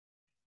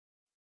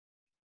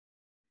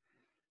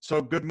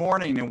So good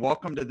morning and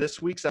welcome to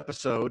this week's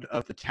episode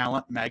of the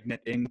Talent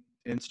Magnet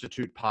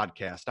Institute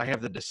podcast. I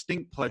have the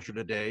distinct pleasure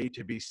today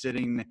to be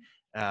sitting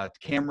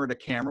camera to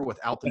camera with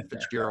Alton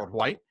Fitzgerald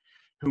White,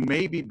 who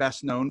may be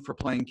best known for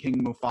playing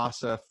King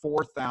Mufasa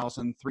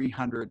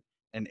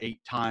 4,308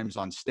 times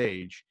on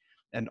stage,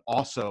 and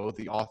also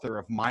the author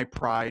of My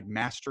Pride,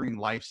 Mastering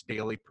Life's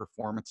Daily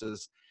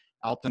Performances.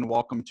 Alton,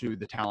 welcome to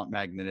the Talent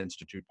Magnet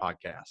Institute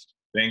podcast.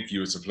 Thank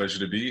you. It's a pleasure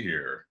to be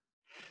here.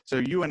 So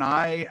you and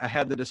I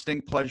had the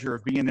distinct pleasure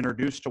of being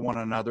introduced to one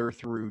another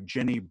through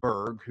Jenny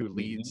Berg, who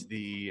leads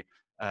the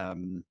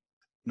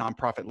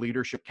Nonprofit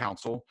Leadership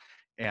Council,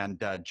 and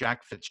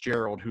Jack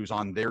Fitzgerald, who's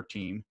on their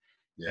team.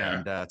 Yeah.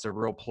 And it's a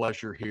real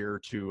pleasure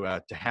here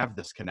to have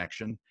this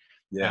connection.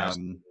 Yeah.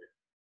 And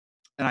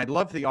I'd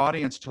love the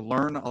audience to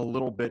learn a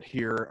little bit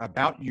here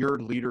about your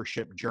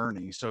leadership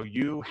journey. So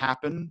you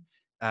happen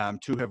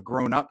to have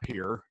grown up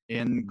here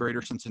in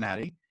Greater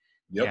Cincinnati.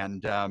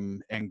 Yep.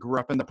 And grew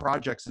up in the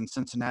projects in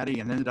Cincinnati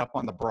and ended up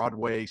on the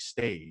Broadway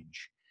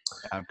stage.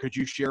 Could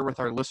you share with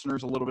our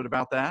listeners a little bit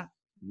about that?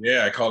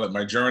 Yeah, I call it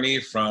my journey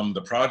from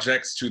the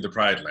projects to the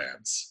Pride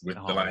Lands, with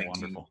The Lion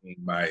King being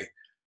my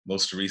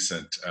most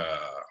recent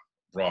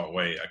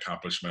Broadway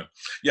accomplishment.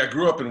 Yeah, I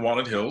grew up in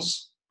Walnut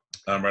Hills,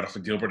 right off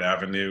of Gilbert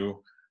Avenue.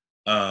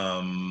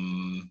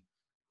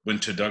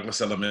 Went to Douglas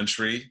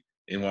Elementary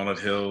in Walnut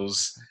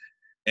Hills,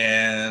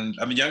 and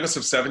I'm the youngest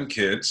of 7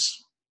 kids.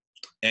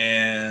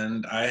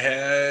 And I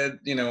had,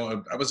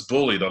 I was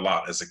bullied a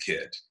lot as a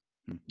kid.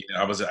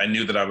 I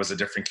knew that I was a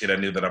different kid. I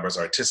knew that I was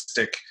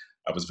artistic.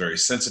 I was very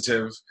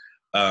sensitive.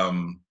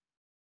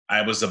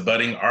 I was a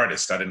budding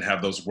artist. I didn't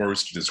have those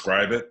words to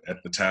describe it at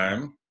the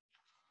time.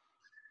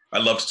 I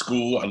loved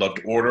school. I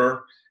loved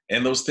order.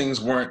 And those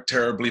things weren't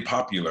terribly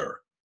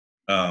popular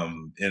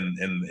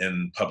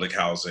in public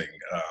housing.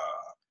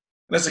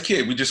 And as a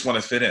kid, we just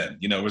want to fit in.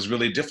 It was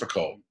really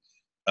difficult.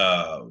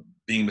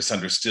 Being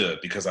misunderstood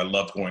because I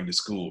loved going to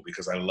school,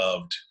 because I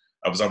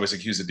was always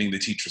accused of being the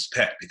teacher's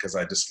pet because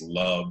I just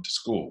loved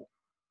school.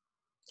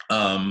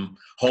 Home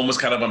was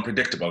kind of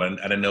unpredictable, and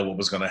I didn't know what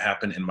was going to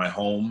happen in my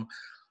home.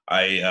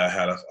 I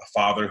had a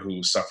father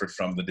who suffered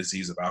from the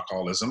disease of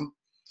alcoholism,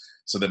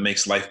 so that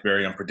makes life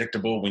very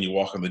unpredictable when you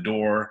walk in the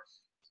door.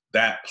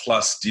 That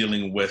plus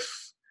dealing with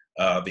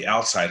the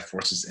outside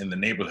forces in the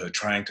neighborhood,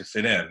 trying to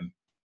fit in,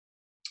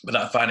 but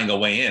not finding a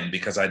way in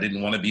because I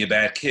didn't want to be a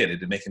bad kid. It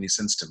didn't make any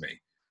sense to me.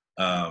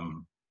 I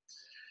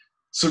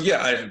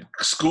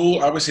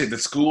would say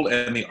that school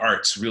and the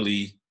arts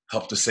really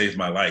helped to save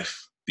my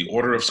life. The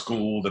order of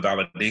school, the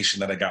validation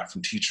that I got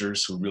from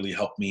teachers who really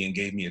helped me and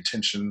gave me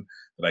attention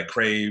that I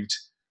craved,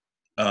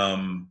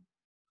 and,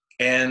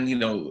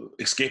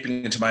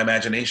 escaping into my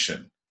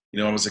imagination.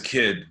 I was a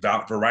kid,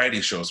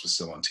 variety shows were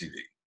still on TV.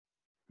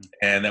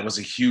 And that was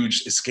a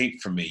huge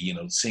escape for me,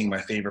 seeing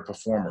my favorite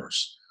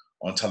performers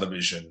on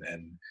television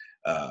and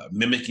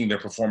mimicking their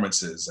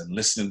performances and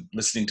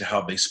listening to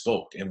how they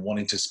spoke and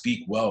wanting to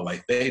speak well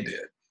like they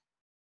did.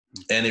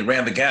 And it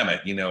ran the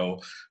gamut,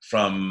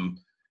 from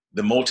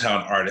the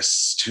Motown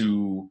artists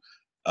to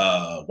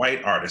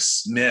white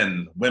artists,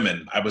 men,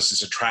 women. I was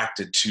just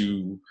attracted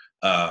to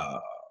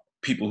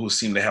people who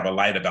seemed to have a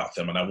light about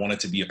them, and I wanted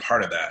to be a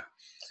part of that.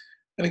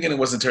 And again, it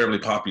wasn't terribly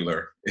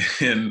popular,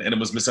 and it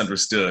was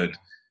misunderstood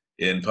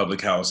in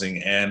public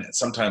housing and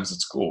sometimes at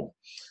school.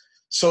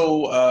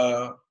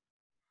 So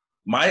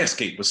my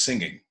escape was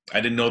singing.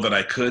 I didn't know that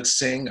I could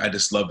sing. I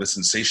just loved the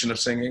sensation of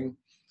singing.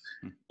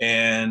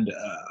 And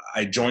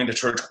I joined a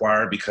church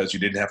choir because you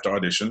didn't have to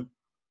audition.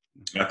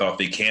 I thought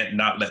they can't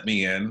not let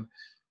me in.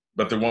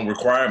 But the one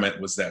requirement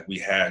was that we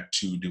had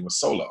to do a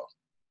solo.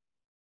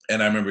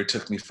 And I remember it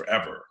took me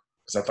forever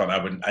because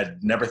I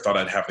never thought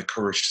I'd have the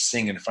courage to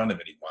sing in front of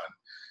anyone.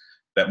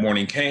 That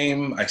morning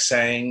came, I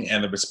sang,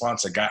 and the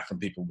response I got from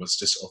people was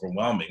just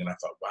overwhelming. And I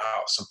thought,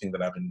 wow, something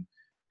that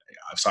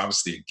it's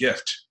obviously a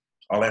gift.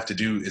 All I have to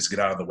do is get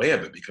out of the way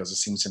of it because it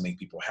seems to make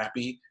people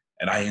happy,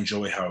 and I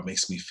enjoy how it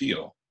makes me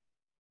feel.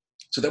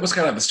 So that was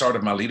kind of the start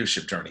of my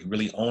leadership journey,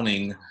 really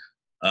owning,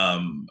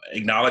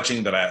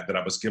 acknowledging that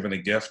I was given a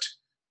gift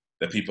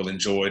that people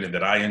enjoyed and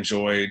that I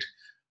enjoyed,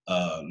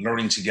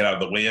 learning to get out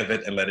of the way of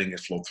it and letting it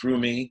flow through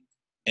me,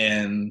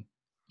 and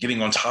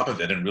getting on top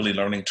of it and really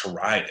learning to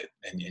ride it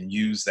and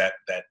use that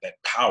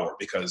power,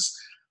 because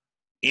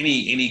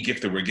any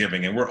gift that we're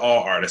giving, and we're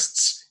all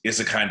artists, is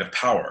a kind of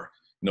power.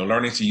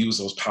 Learning to use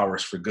those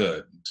powers for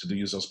good, to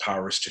use those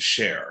powers to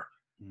share,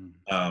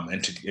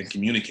 and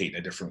communicate in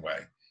a different way.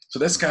 So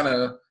that's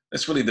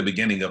really the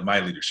beginning of my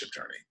leadership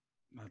journey.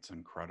 That's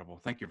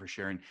incredible. Thank you for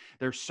sharing.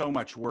 There's so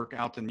much work.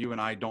 Alton, you and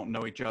I don't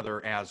know each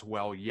other as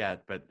well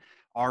yet, but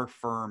our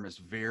firm is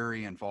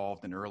very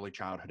involved in early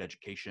childhood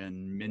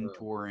education,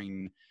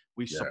 mentoring.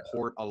 We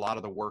support a lot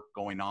of the work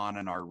going on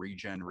in our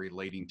region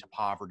relating to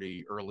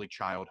poverty, early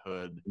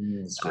childhood.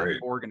 That's great.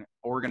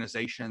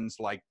 Organizations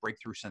like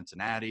Breakthrough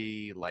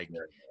Cincinnati, like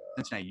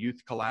Cincinnati Youth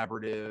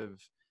Collaborative,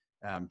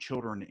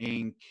 Children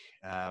Inc.,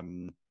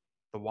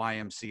 the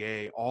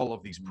YMCA, all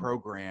of these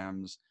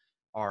programs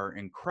are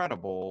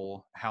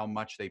incredible how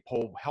much they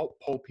help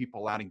pull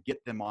people out and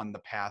get them on the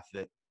path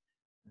that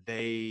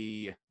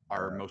they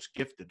are most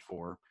gifted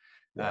for.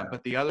 Yeah.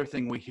 But the other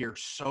thing we hear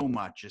so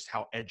much is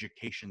how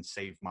education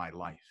saved my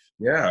life.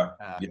 Yeah.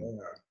 Yeah. Um,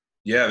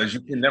 Yeah.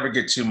 You can never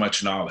get too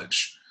much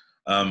knowledge.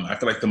 I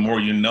feel like the more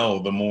you know,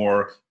 the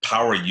more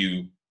power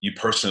you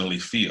personally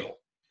feel,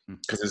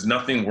 because there's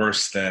nothing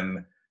worse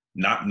than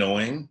not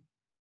knowing.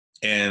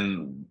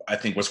 And I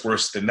think what's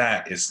worse than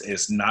that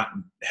is not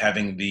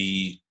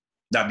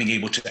being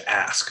able to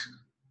ask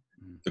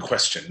the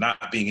question,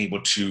 not being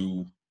able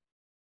to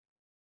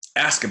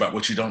ask about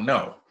what you don't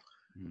know.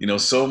 You know,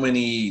 so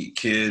many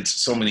kids,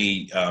 so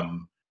many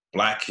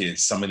Black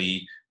kids, so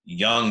many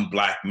young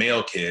Black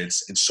male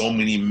kids, and so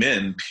many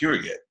men,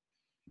 period,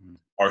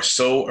 are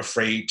so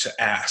afraid to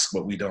ask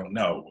what we don't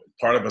know.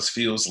 Part of us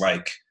feels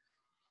like,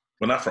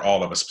 well, not for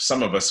all of us, but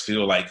some of us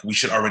feel like we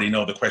should already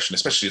know the question,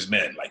 especially as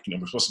men. Like, you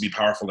know, we're supposed to be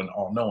powerful and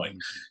all-knowing.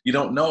 You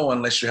don't know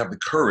unless you have the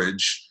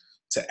courage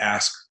to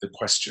ask the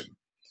question,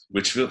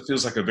 which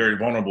feels like a very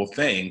vulnerable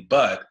thing,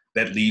 but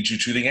that leads you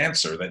to the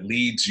answer, that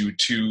leads you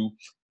to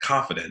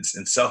confidence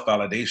and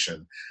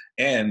self-validation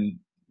and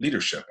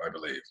leadership, I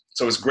believe.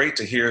 So it's great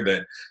to hear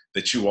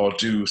that you all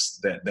do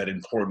that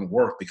important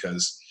work,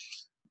 because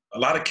a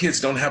lot of kids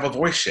don't have a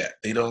voice yet.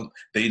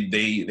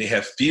 They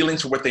have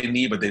feelings for what they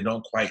need, but they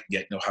don't quite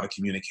yet know how to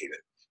communicate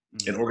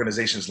it. And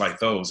organizations like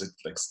those,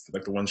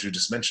 like the ones you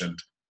just mentioned,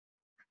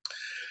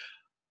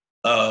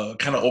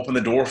 kind of open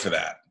the door for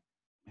that.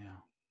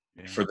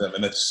 For them.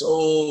 And that's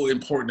so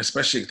important,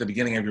 especially at the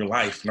beginning of your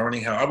life,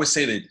 learning how. I always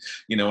say that,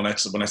 you know,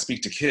 when I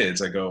speak to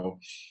kids, I go,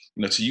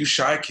 you know, to you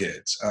shy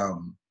kids,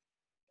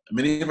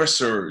 many of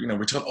us are, you know,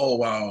 we're told, oh,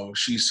 wow,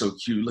 she's so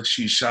cute, look,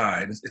 she's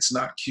shy. It's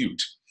not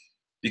cute,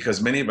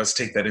 because many of us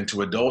take that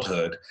into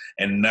adulthood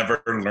and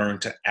never learn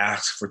to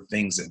ask for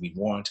things that we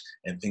want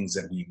and things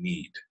that we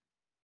need.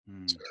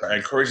 So I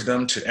encourage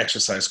them to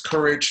exercise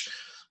courage,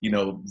 you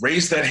know,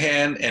 raise that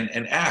hand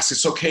and ask.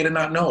 It's okay to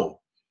not know.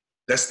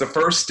 That's the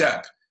first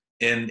step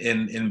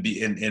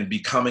in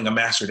becoming a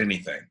master at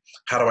anything.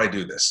 How do I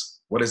do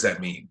this? What does that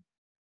mean?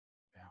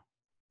 Yeah.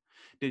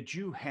 Did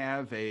you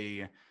have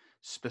a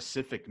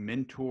specific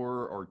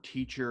mentor or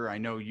teacher? I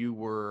know you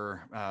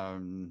were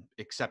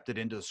accepted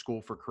into the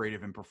School for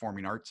Creative and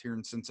Performing Arts here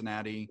in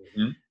Cincinnati.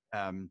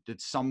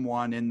 Did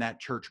someone in that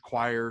church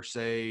choir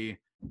say,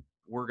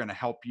 we're going to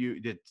help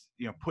you? Did,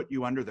 you know, put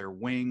you under their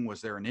wing?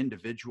 Was there an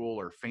individual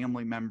or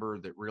family member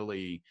that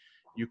really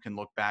you can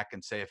look back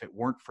and say, if it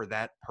weren't for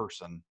that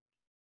person?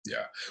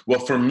 Yeah. Well,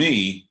 for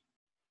me,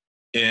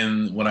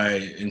 when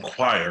I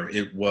inquire,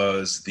 it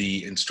was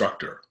the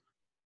instructor.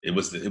 It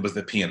was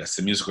the pianist,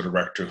 the musical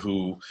director,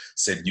 who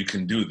said, you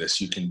can do this,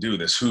 you can do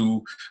this.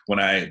 Who,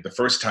 the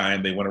first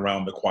time they went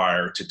around the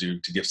choir to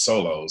give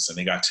solos, and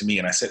they got to me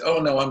and I said, oh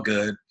no, I'm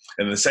good.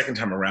 And the second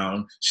time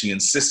around, she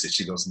insisted,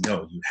 she goes,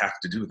 no, you have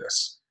to do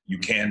this. You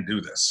can do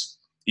this.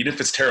 Even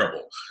if it's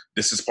terrible,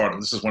 this is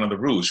one of the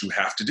rules. You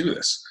have to do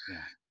this.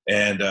 Yeah.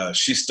 And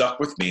she stuck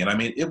with me. And I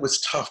mean, it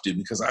was tough, dude,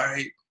 because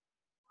I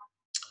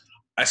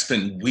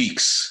spent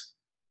weeks,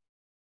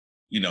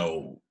 you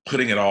know,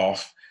 putting it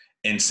off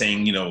and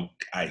saying, you know,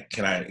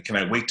 can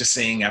I wait to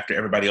sing after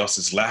everybody else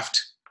has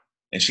left?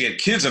 And she had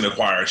kids in the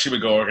choir. She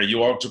would go, okay,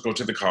 you all to go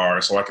to the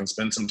car so I can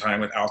spend some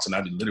time with Alton.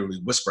 I'd literally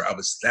whisper. I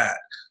was that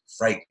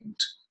frightened.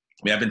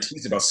 I mean, I've been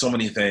teased about so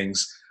many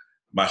things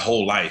my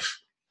whole life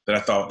that I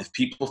thought, if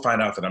people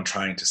find out that I'm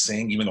trying to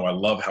sing, even though I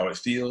love how it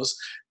feels,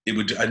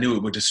 I knew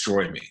it would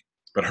destroy me.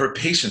 But her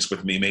patience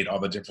with me made all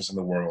the difference in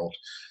the world.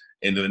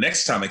 And the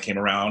next time I came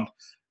around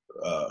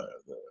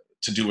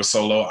to do a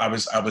solo, I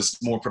was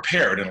more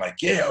prepared and like,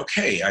 yeah,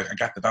 okay, I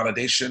got the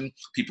validation.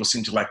 People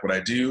seem to like what I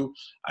do.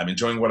 I'm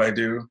enjoying what I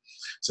do.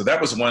 So that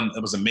was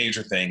a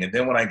major thing. And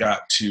then when I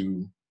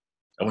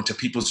went to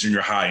People's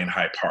Junior High in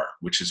Hyde Park,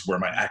 which is where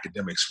my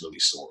academics really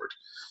soared,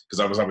 because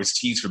I was always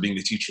teased for being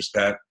the teacher's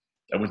pet.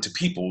 I went to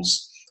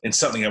People's, and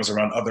suddenly I was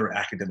around other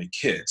academic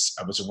kids.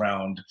 I was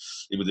around,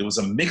 it was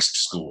a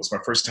mixed school. It was my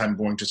first time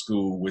going to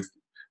school with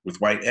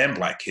white and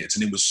Black kids.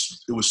 And it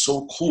was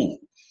so cool.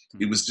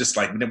 It was just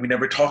like, we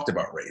never talked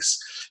about race.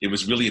 It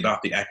was really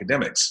about the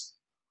academics.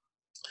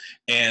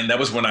 And that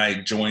was when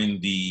I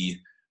joined the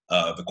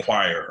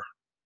choir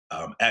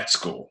at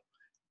school.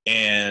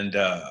 And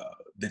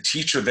the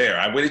teacher there,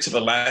 I waited till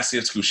the last day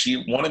of school.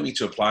 She wanted me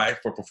to apply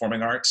for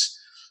performing arts,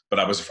 but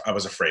I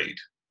was afraid,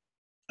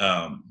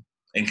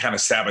 and kind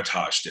of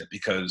sabotaged it,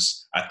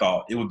 because I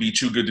thought it would be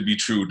too good to be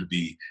true to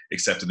be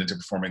accepted into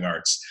performing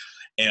arts.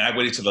 And I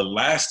waited till the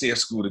last day of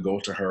school to go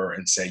to her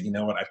and say, you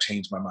know what, I've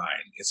changed my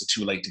mind. Is it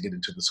too late to get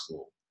into the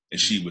school?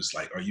 And she was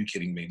like, are you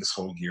kidding me? This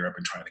whole year I've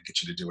been trying to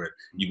get you to do it.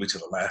 You wait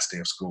till the last day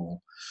of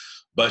school.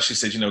 But she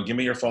said, you know, give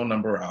me your phone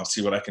number. I'll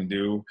see what I can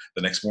do.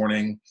 The next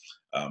morning,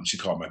 she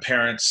called my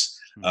parents.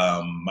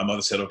 My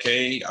mother said,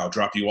 okay, I'll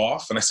drop you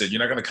off. And I said, you're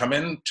not going to come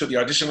in to the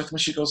audition with me?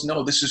 She goes,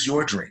 no, this is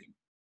your dream.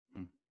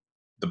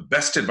 The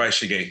best advice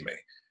she gave me.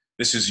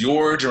 This is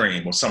your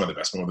dream. Well, some of the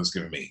best. My mother's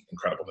given me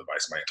incredible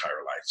advice my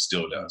entire life,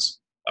 still does,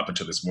 up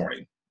until this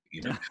morning,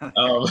 even.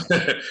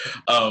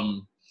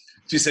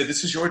 She said,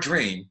 this is your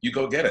dream. You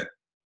go get it.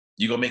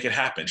 You go make it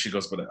happen. She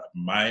goes, but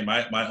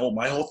my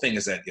whole thing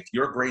is that if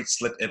your grades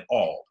slip at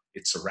all,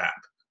 it's a wrap.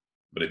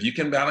 But if you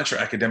can balance your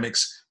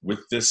academics with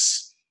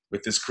this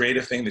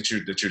creative thing that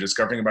you're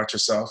discovering about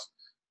yourself,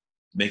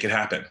 make it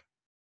happen.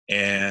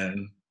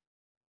 And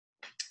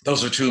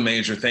those are two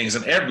major things.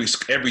 And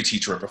every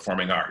teacher of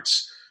performing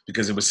arts,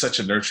 because it was such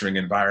a nurturing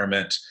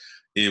environment.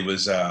 It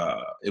was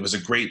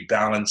a great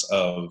balance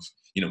of,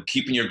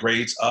 keeping your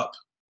grades up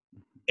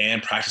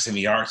and practicing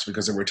the arts,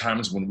 because there were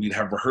times when we'd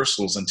have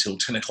rehearsals until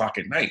 10 o'clock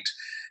at night.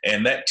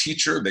 And that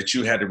teacher that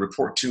you had to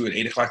report to at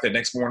 8 o'clock that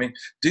next morning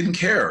didn't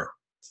care.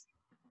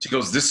 She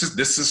goes, this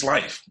is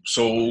life.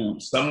 So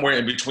somewhere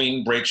in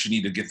between breaks, you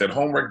need to get that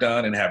homework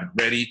done and have it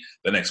ready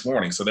the next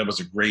morning. So that was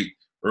a great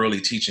early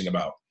teaching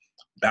about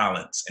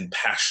balance and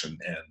passion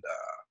and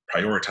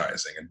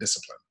prioritizing and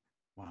discipline.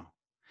 Wow.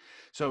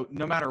 So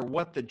no matter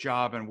what the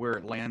job and where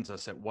it lands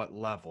us at what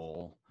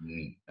level,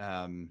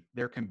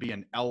 there can be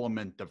an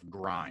element of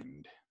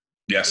grind.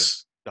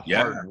 Yes. The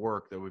hard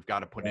work that we've got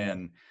to put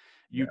in.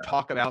 You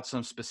talk about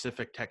some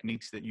specific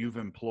techniques that you've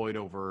employed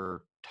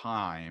over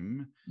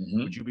time.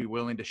 Would you be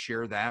willing to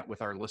share that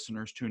with our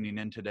listeners tuning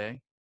in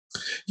today?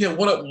 Yeah,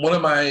 one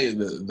of my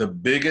the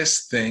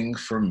biggest thing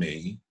for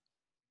me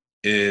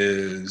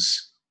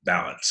is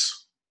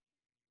balance.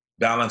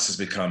 Balance has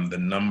become the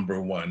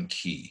number one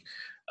key.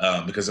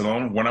 Because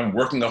when I'm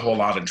working a whole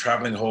lot and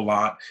traveling a whole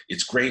lot,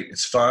 it's great,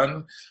 it's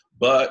fun,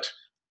 but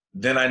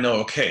then I know,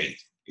 okay,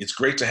 it's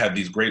great to have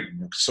these great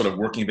sort of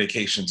working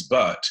vacations,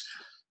 but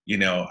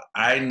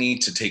I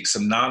need to take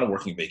some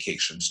non-working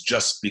vacations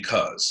just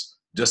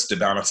to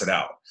balance it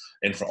out.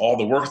 And for all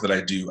the work that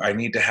I do, I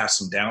need to have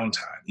some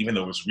downtime, even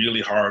though it's really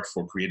hard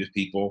for creative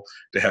people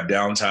to have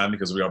downtime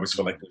because we always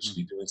feel like they should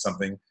be doing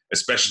something,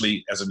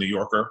 especially as a New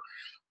Yorker.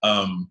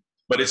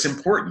 But it's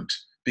important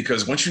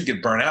because once you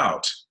get burnt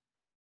out,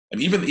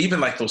 and even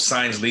like those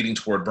signs leading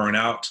toward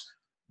burnout,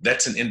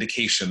 that's an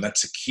indication,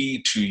 that's a key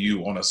to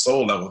you on a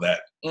soul level that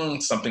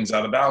something's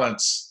out of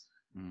balance.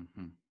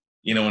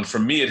 And for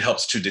me, it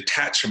helps to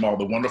detach from all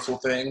the wonderful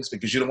things,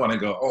 because you don't want to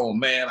go, oh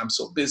man, I'm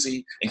so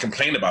busy, and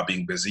complain about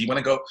being busy. You want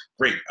to go,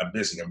 great, I'm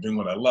busy, I'm doing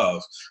what I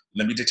love.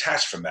 Let me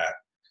detach from that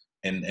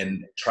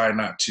and try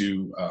not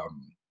to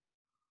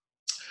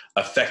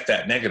affect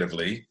that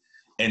negatively,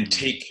 and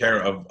take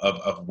care of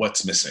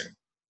what's missing.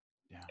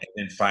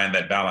 And find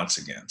that balance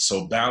again.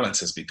 So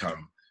balance has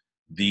become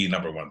the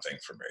number one thing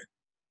for me.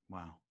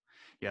 Wow.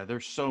 Yeah,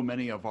 there's so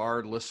many of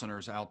our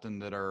listeners, Alton,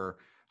 that are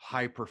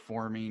high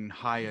performing,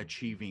 high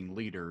achieving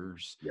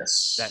leaders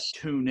that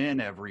tune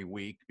in every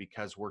week,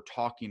 because we're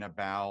talking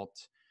about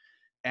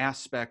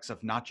aspects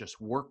of not just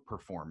work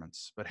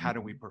performance, but how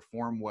do we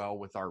perform well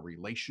with our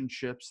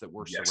relationships that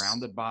we're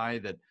surrounded by,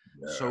 that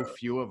so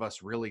few of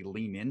us really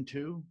lean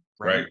into,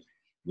 right?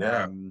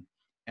 Yeah.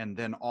 And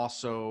then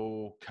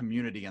also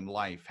community and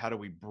life. How do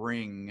we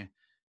bring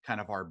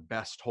kind of our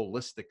best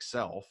holistic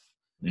self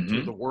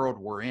into the world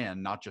we're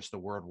in, not just the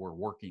world we're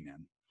working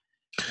in?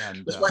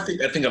 And that's why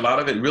I think a lot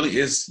of it really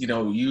is,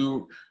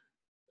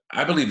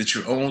 I believe that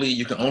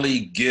you can only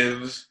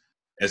give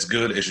as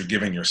good as you're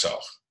giving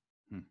yourself.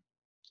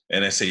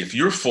 And I say, if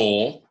you're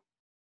full,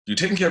 you're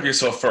taking care of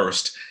yourself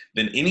first,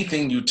 then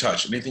anything you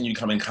touch, anything you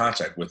come in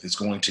contact with is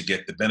going to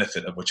get the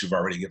benefit of what you've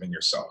already given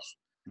yourself.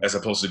 As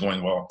opposed to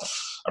going, well,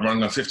 I'm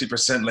running on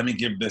 50%, let me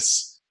give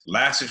this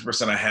last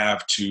 50% I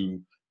have to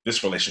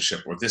this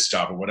relationship or this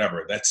job or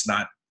whatever. That's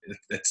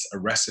a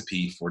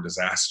recipe for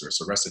disaster.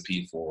 It's a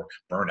recipe for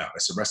burnout.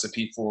 It's a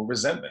recipe for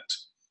resentment.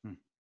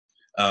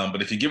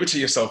 But if you give it to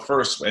yourself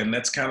first, and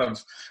that's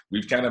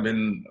we've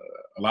been,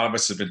 a lot of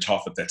us have been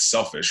taught that that's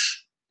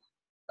selfish,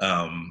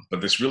 but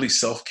there's really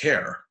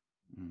self-care.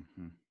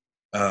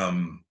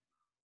 And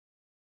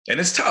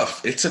it's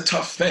tough. It's a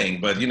tough thing,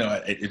 but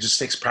it just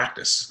takes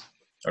practice.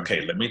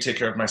 Okay, let me take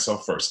care of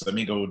myself first. Let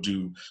me go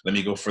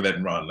for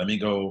that run. Let me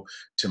go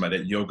to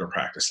that yoga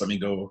practice. Let me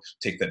go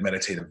take that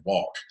meditative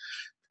walk.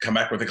 Come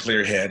back with a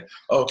clear head.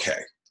 Okay,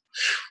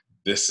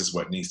 this is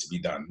what needs to be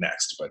done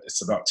next. But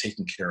it's about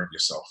taking care of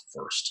yourself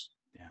first.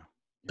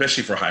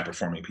 Especially for high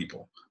performing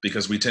people,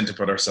 because we tend to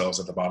put ourselves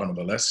at the bottom of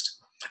the list.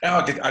 And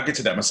I'll get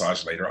to that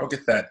massage later. I'll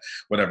get that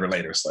whatever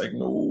later. It's like,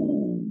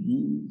 no,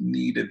 you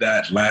needed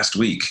that last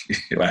week,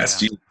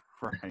 last year.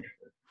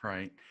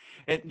 Right.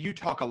 And you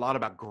talk a lot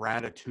about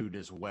gratitude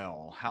as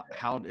well.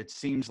 How it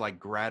seems like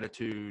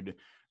gratitude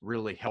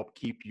really helped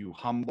keep you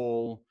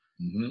humble,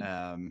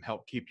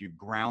 helped keep you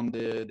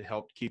grounded,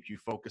 helped keep you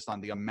focused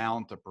on the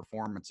amount of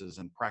performances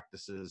and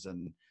practices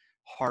and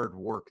hard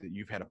work that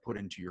you've had to put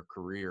into your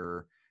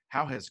career.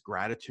 How has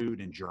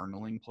gratitude and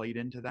journaling played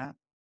into that?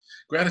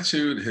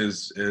 Gratitude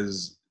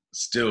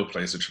still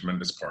plays a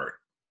tremendous part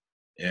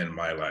in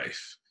my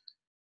life,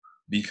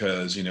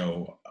 because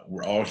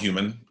we're all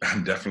human.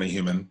 I'm definitely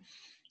human.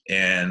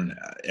 And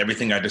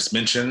everything I just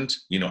mentioned,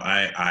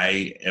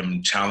 I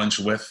am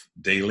challenged with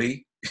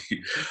daily.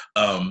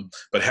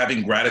 But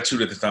having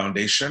gratitude at the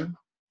foundation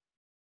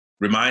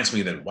reminds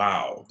me that,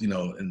 wow,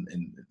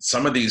 and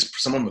some of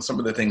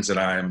the things that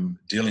I'm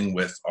dealing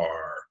with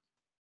are,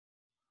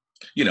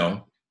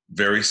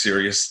 very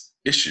serious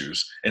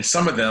issues. And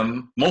some of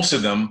them, most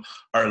of them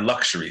are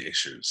luxury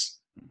issues.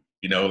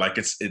 You know, like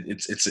it's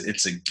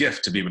a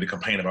gift to be able to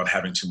complain about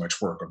having too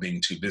much work or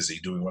being too busy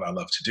doing what I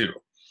love to do.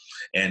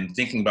 And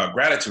thinking about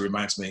gratitude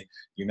reminds me,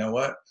 you know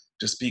what?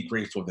 Just be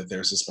grateful that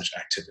there's this much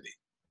activity.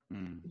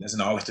 It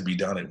doesn't all have to be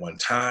done at one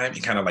time.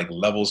 It kind of like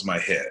levels my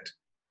head.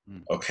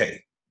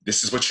 Okay,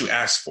 this is what you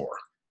asked for.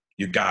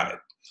 You got it.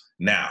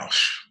 Now,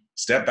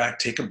 step back,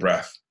 take a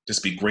breath.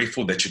 Just be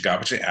grateful that you got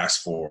what you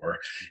asked for,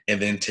 and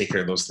then take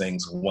care of those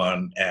things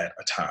one at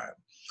a time.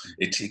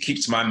 It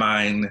keeps my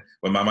mind,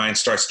 when my mind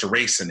starts to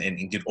race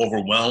and get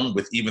overwhelmed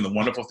with even the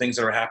wonderful things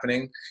that are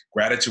happening,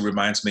 gratitude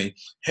reminds me,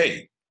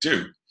 hey,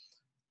 dude,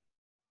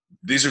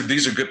 these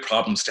are good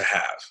problems to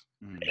have.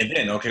 And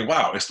then, okay,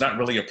 wow, it's not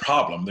really a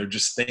problem. They're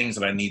just things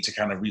that I need to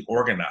kind of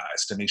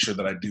reorganize to make sure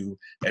that I do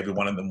every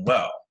one of them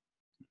well.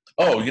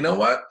 Oh, you know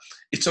what?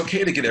 It's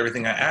okay to get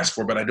everything I asked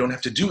for, but I don't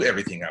have to do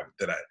everything I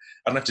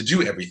don't have to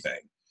do everything.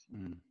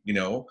 You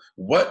know,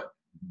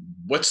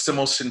 what's the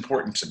most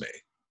important to me?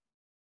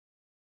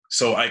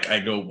 So I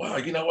go, wow,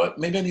 you know what?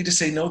 Maybe I need to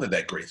say no to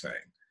that great thing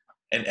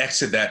and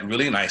exit that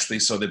really nicely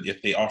so that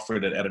if they offer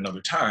it at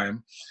another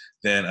time,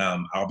 then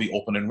I'll be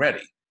open and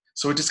ready.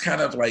 So it just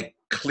kind of like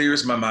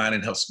clears my mind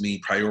and helps me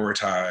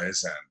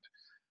prioritize,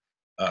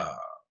 and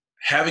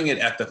having it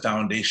at the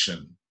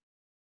foundation.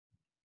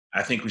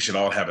 I think we should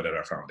all have it at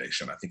our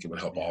foundation. I think it would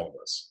help all of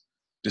us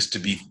just to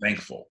be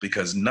thankful,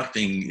 because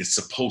nothing is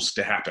supposed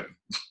to happen.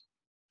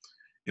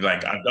 You're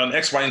like, I've done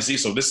X, Y, and Z,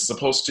 so this is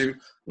supposed to.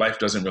 Life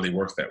doesn't really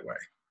work that way.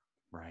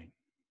 Right.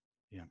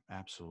 Yeah,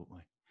 absolutely.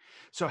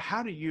 So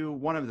how do you,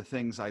 one of the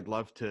things I'd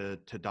love to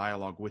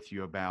dialogue with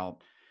you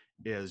about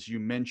is, you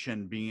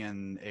mentioned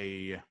being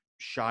a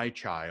shy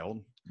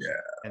child. Yeah.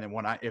 And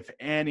then if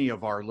any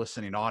of our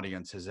listening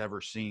audience has ever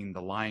seen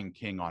The Lion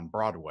King on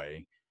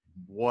Broadway,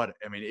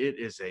 it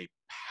is a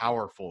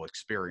powerful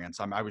experience.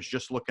 I was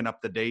just looking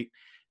up the date,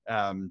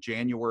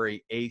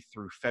 January 8th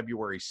through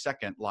February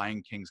 2nd,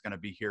 Lion King's going to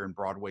be here in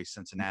Broadway,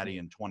 Cincinnati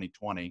in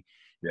 2020.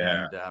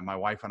 Yeah. And my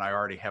wife and I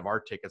already have our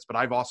tickets, but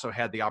I've also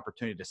had the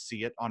opportunity to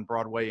see it on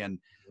Broadway. And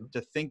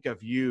to think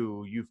of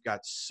you've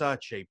got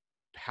such a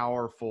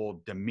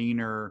powerful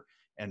demeanor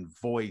and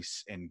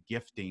voice and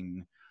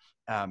gifting.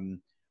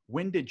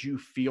 When did you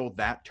feel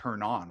that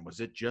turn on? Was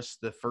it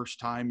just the first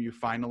time you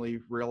finally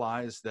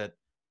realized that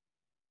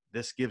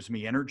this gives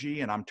me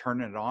energy and I'm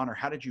turning it on? Or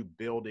how did you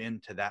build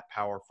into that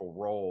powerful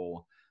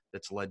role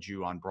that's led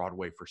you on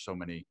Broadway for so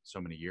many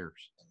years?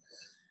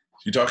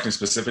 You're talking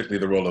specifically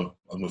the role of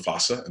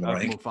Mufasa in the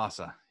Lion King?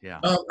 Mufasa, yeah.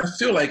 I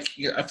feel like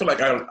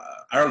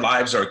our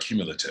lives are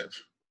cumulative.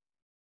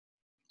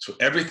 So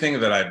everything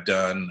that I've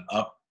done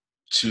up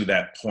to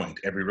that point,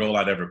 every role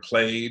I'd ever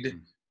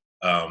played,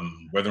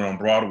 whether on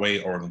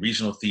Broadway or in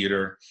regional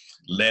theater,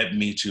 led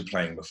me to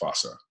playing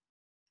Mufasa.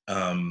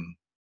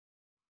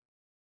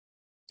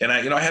 And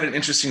I had an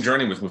interesting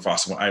journey with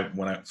Mufasa.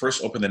 When I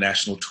first opened the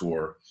national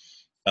tour,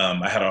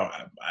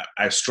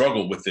 I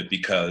struggled with it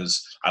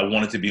because I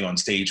wanted to be on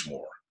stage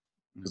more,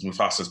 because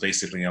Mufasa is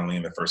basically only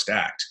in the first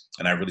act,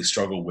 and I really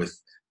struggled with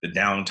the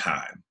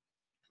downtime,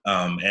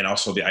 and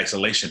also the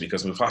isolation,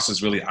 because Mufasa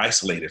is really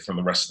isolated from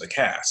the rest of the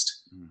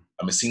cast.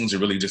 His scenes are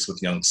really just with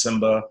young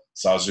Simba,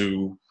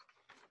 Zazu.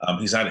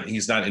 He's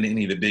not in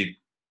any of the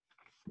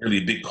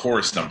really big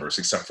chorus numbers,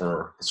 except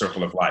for The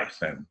Circle of Life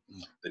and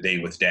The Day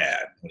with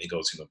Dad, when he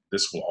goes,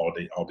 this will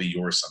all be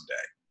yours someday.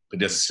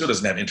 But still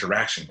doesn't have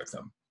interaction with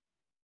them.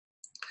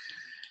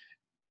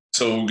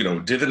 So,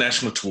 did the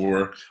national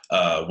tour,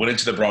 went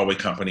into the Broadway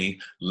company,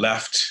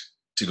 left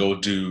to go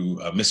do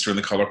Mr. in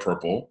the Color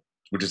Purple,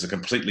 which is a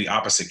completely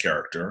opposite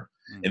character.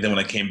 And then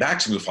when I came back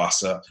to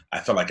Mufasa,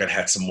 I felt like I'd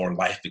had some more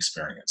life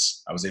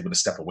experience. I was able to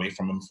step away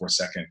from him for a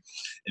second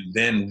and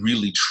then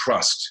really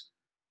trust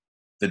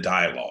the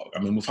dialogue.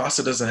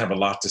 Mufasa doesn't have a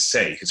lot to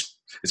say.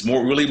 It's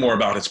really more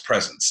about his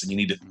presence, and you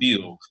need to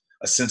feel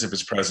a sense of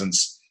his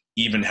presence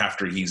even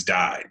after he's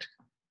died.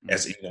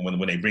 As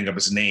when they bring up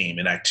his name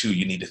in Act 2,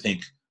 you need to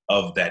think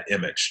of that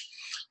image.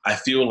 I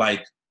feel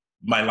like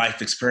my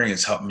life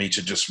experience helped me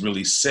to just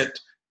really sit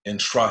and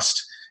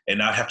trust and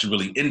not have to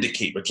really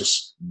indicate, but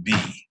just be.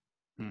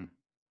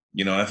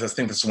 I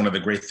think that's one of the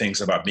great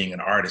things about being an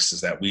artist,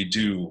 is that we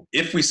do,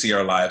 if we see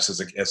our lives as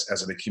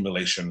an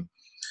accumulation,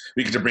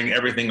 we get to bring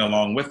everything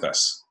along with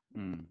us.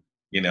 Of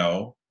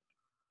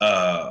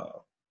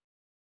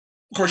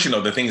course,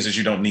 the things that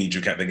you don't need,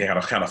 they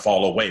kind of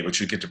fall away, but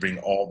you get to bring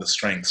all the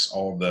strengths,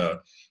 all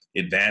the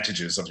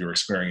advantages of your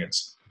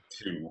experience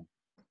to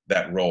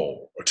that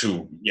role, or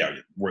to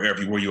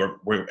wherever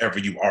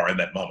you are in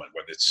that moment,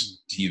 whether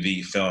it's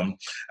TV, film.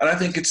 And I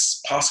think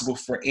it's possible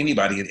for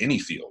anybody in any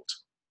field,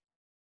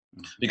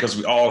 because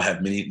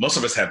most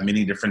of us have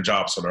many different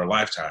jobs in our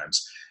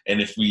lifetimes. And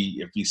if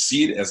we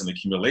see it as an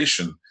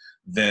accumulation,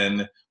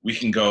 then we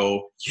can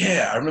go,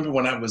 I remember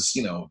when I was,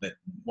 that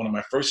one of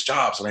my first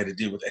jobs when I had to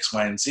deal with X,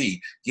 Y, and Z.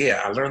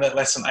 I learned that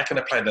lesson. I can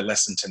apply that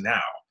lesson to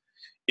now,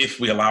 if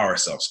we allow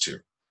ourselves to.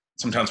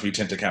 Sometimes we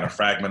tend to kind of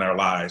fragment our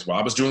lives. Well,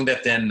 I was doing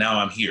that then, now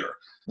I'm here.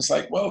 It's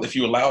like, well, if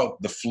you allow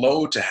the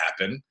flow to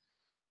happen,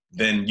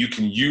 then you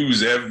can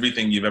use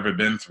everything you've ever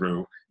been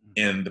through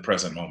in the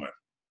present moment.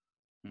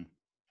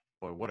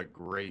 Boy, what a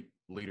great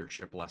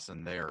leadership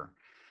lesson there.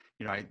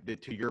 You know,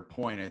 to your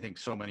point, I think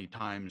so many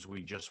times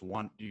we just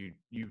want you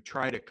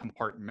try to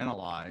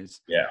compartmentalize,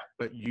 Yeah.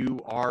 but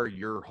you are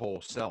your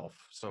whole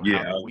self. So Yeah,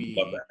 how I do love we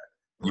that.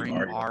 You bring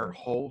are your our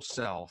whole. whole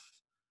self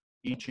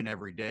each and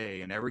every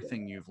day, and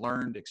everything you've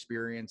learned,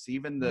 experienced,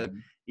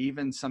 Mhm.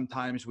 even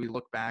sometimes we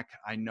look back.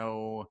 I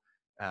know,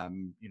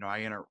 you know,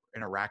 I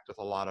interact with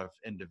a lot of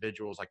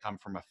individuals. I come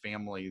from a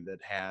family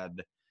that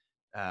had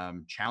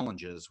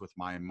challenges with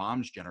my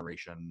mom's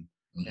generation.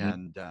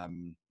 Mhm.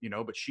 And, you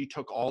know, but she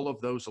took all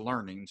of those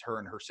learnings, her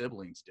and her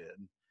siblings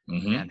did.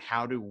 Mhm. And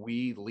how do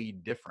we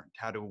lead different?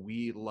 How do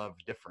we love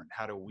different?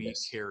 How do we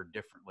Yes. care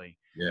differently?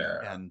 Yeah.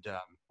 And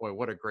boy,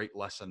 what a great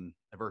lesson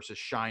versus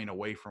shying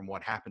away from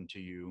what happened to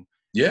you.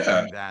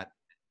 Yeah. Bring that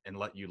and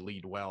let you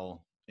lead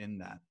well in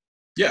that.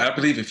 Yeah, I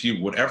believe if you,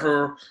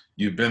 whatever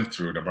you've been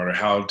through, no matter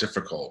how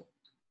difficult,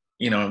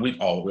 you know, and we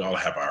all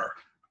have our,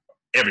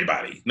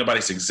 everybody,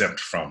 nobody's exempt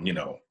from, you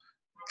know,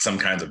 some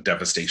kinds of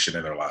devastation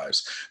in their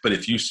lives. But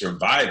if you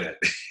survive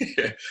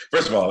it,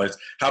 first of all, it's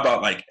how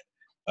about like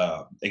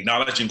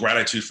acknowledging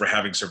gratitude for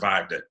having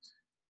survived it.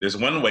 There's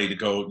one way to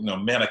go, you know,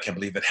 man, I can't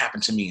believe that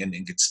happened to me, and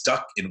get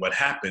stuck in what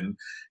happened.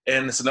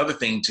 And it's another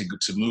thing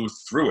to move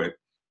through it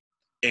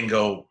and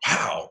go,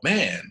 wow,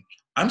 man,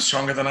 I'm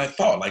stronger than I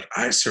thought. Like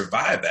I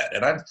survived that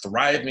and I'm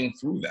thriving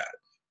through that.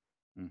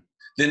 Mm.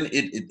 Then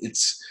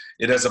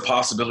it has a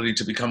possibility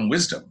to become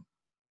wisdom,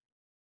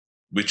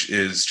 which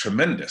is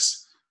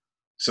tremendous.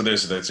 So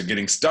there's a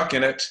getting stuck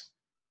in it.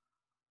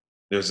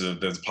 There's a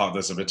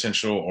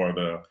potential, or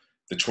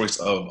the choice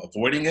of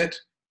avoiding it,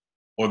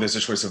 or there's a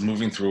choice of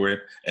moving through it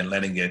and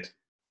letting it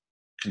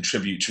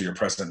contribute to your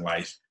present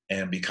life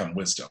and become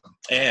wisdom.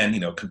 And, you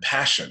know,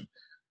 compassion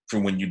for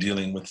when you're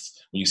dealing with,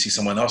 when you see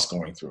someone else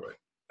going through it.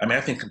 I mean,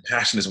 I think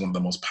compassion is one of the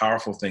most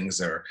powerful things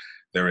there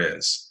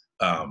is.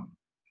 And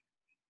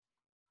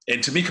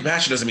to me,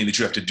 compassion doesn't mean that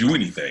you have to do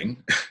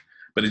anything,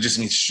 but it just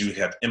means you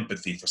have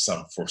empathy for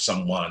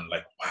someone.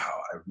 Like,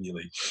 wow,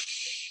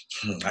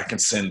 I can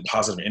send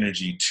positive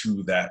energy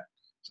to that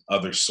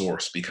other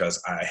source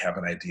because I have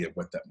an idea of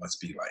what that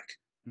must be like.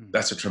 Mm.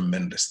 That's a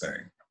tremendous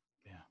thing.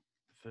 Yeah,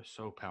 they're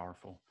so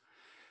powerful.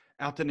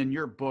 Alton, in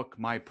your book,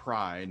 My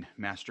Pride,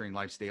 Mastering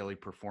Life's Daily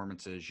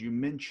Performances, you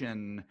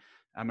mention,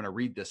 I'm going to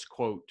read this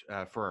quote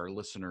for our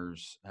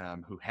listeners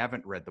who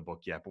haven't read the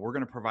book yet, but we're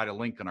going to provide a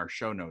link in our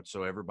show notes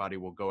so everybody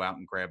will go out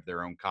and grab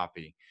their own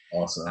copy.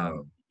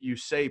 Awesome. You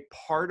say,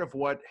 part of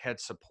what had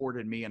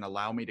supported me and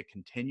allowed me to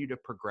continue to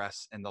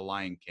progress in The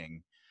Lion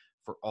King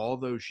for all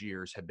those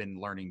years had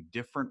been learning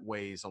different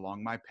ways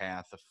along my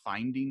path of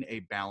finding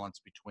a balance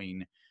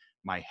between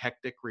my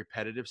hectic,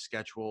 repetitive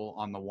schedule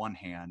on the one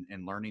hand,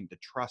 and learning to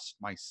trust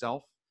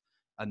myself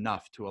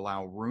enough to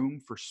allow room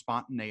for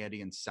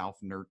spontaneity and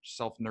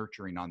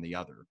self-nurturing on the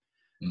other.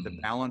 The Mm-hmm.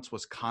 balance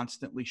was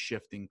constantly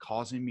shifting,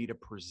 causing me to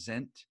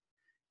present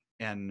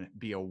and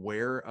be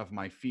aware of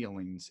my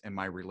feelings and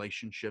my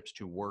relationships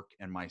to work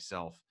and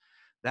myself.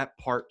 That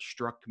part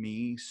struck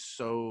me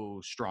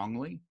so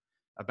strongly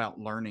about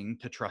learning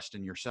to trust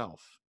in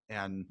yourself.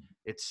 And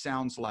it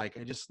sounds like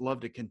I just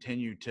love to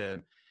continue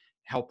to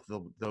help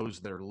those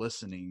that are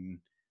listening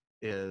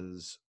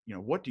is, you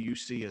know, what do you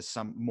see as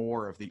some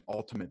more of the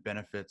ultimate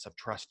benefits of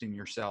trusting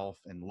yourself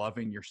and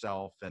loving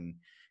yourself and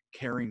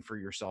caring for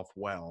yourself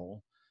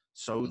well,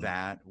 so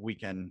that we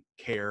can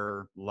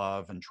care,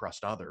 love, and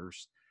trust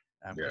others?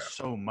 Yeah. Because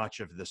so much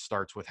of this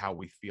starts with how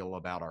we feel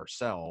about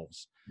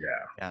ourselves.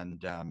 Yeah.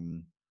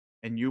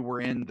 And you were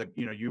in the,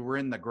 you know, you were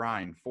in the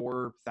grind,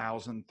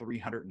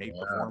 4,308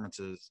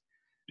 performances.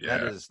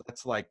 Yeah.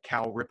 That's like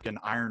Cal Ripken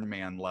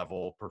Ironman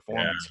level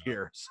performance Yeah.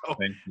 here. So,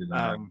 Thank you,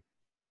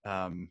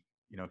 man.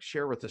 you know,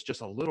 share with us just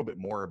a little bit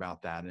more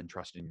about that and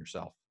trusting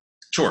yourself.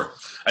 Sure.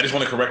 I just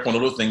want to correct one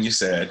little thing you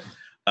said.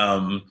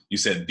 You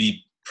said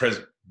be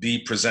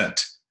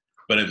present,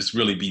 but it was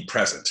really be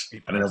present.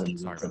 Be I don't know what present.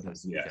 you Sorry about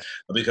that. yeah,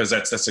 because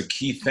that's a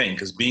key thing.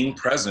 Because being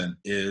present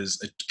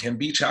can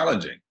be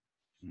challenging.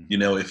 You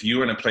know, if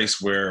you're in a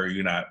place where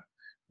you're not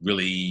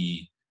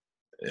really,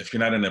 if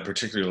you're not in a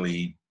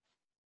particularly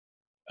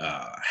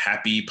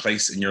happy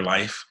place in your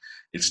life,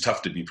 it's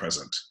tough to be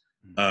present.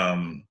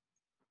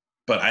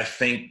 But I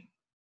think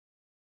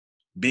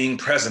being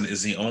present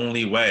is the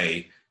only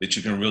way that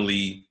you can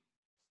really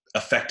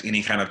affect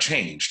any kind of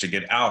change, to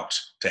get out,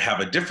 to have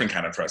a different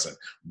kind of present,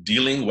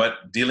 dealing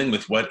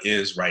with what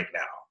is right now,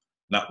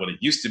 not what it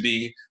used to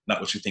be, not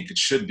what you think it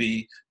should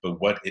be, but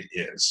what it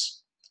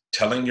is.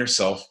 Telling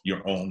yourself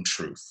your own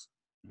truth.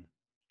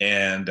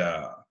 And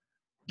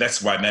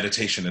that's why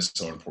meditation is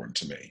so important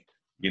to me.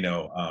 You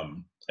know,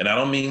 and I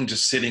don't mean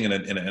just sitting in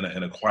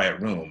a quiet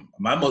room.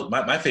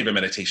 My favorite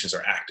meditations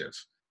are active.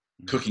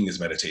 Cooking is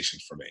meditation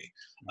for me.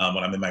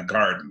 When I'm in my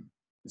garden,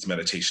 it's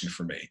meditation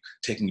for me.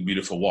 Taking a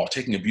beautiful walk,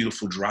 taking a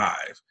beautiful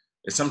drive.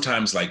 It's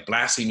sometimes like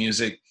blasting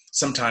music,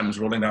 sometimes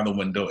rolling down the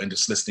window and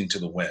just listening to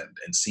the wind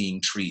and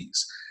seeing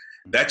trees.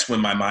 That's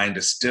when my mind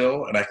is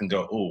still and I can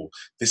go, oh,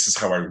 this is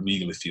how I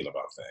really feel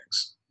about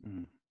things.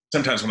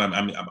 sometimes when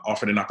I'm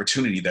offered an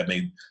opportunity that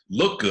may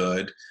look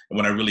good, and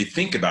when I really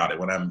think about it,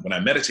 when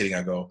I'm meditating,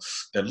 I go,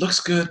 that looks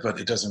good, but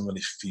it doesn't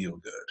really feel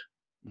good.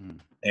 Mm.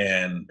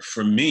 And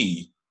for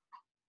me,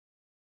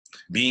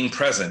 being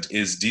present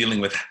is dealing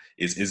with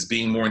is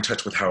being more in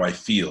touch with how I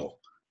feel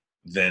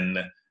than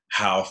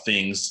how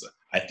things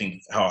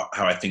how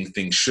I think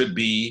things should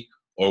be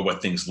or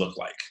what things look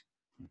like.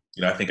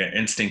 You know, I think an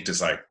instinct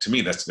is like, to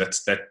me, that's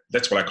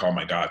what I call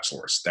my God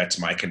source. That's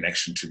my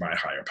connection to my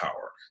higher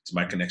power. It's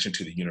my connection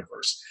to the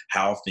universe,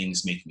 how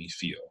things make me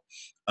feel.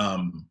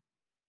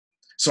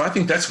 So I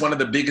think that's one of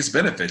the biggest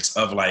benefits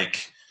of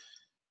like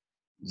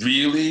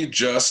really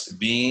just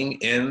being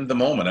in the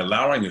moment,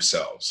 allowing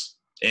yourselves.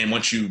 And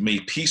once you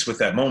made peace with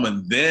that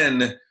moment,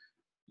 then,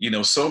 you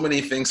know, so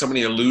many things, so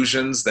many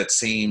illusions that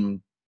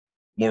seem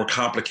more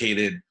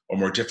complicated or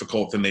more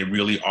difficult than they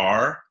really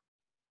are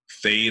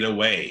fade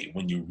away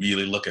when you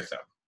really look at them.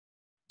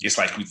 It's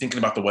like we're thinking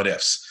about the what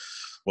ifs.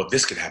 Well,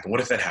 this could happen.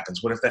 What if that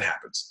happens? What if that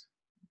happens?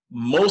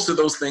 Most of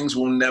those things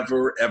will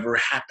never, ever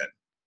happen.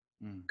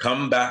 Mm.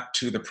 Come back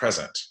to the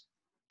present.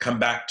 Come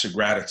back to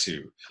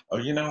gratitude. Oh,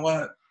 you know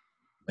what?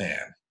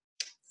 Man,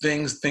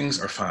 things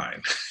are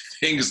fine.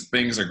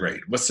 things are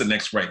great. What's the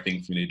next right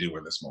thing for me to do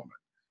in this moment?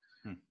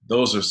 Hmm.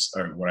 Those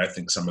are what I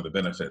think some of the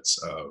benefits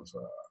of,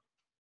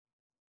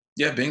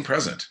 being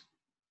present.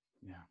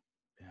 Yeah,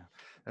 yeah,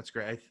 that's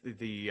great.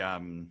 The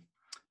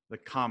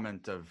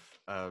comment of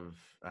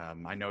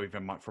I know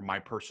even from my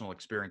personal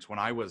experience, when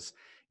I was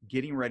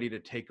getting ready to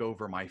take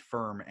over my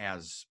firm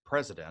as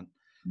president,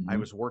 I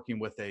was working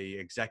with a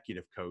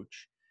executive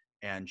coach,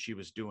 and she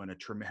was doing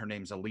her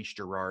name's Elise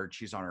Gerard.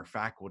 She's on our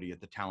faculty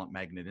at the Talent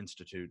Magnet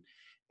Institute.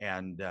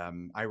 And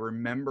I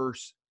remember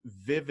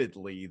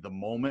vividly the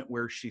moment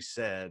where she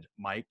said,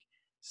 Mike,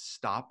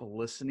 stop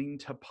listening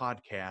to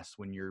podcasts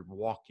when you're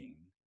walking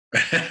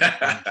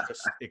and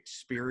just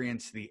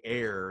experience the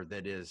air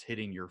that is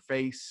hitting your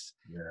face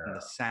and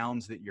the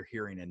sounds that you're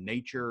hearing in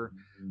nature.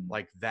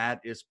 Like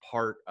that is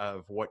part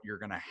of what you're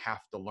going to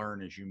have to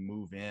learn as you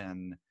move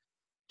in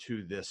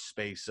to this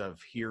space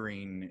of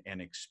hearing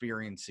and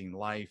experiencing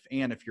life.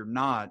 And if you're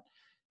not,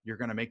 you're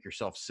going to make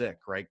yourself sick,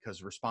 right?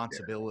 Because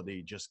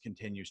responsibility just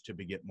continues to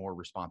beget more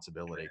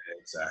responsibility.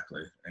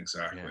 Exactly.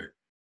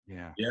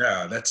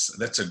 Yeah.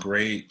 That's a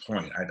great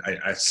point.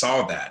 I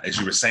saw that as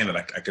you were saying that.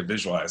 I could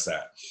visualize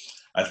that.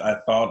 I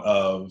thought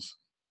of,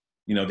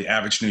 you know, the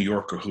average New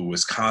Yorker who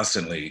was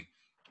constantly,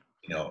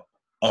 you know,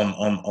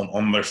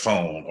 on their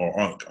phone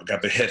or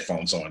got their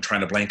headphones on, trying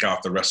to blank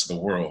out the rest of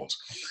the world.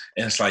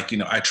 And it's like, you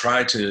know, I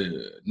try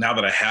to, now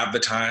that I have the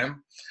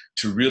time,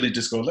 to really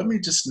just go, let me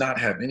just not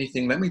have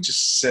anything. Let me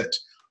just sit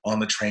on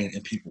the train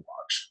and people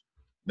watch.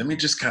 Let me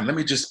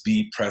just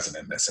be present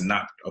in this and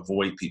not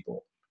avoid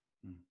people.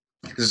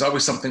 Because there's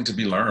always something to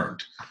be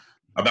learned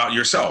about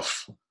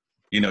yourself.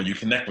 You know, you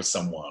connect with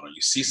someone or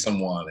you see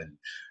someone,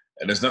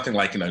 and there's nothing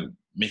like, you know,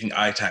 making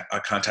eye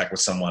contact with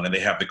someone and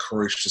they have the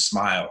courage to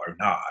smile or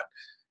nod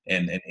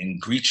and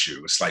greet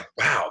you. It's like,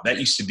 wow, that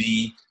used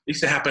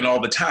to happen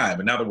all the time.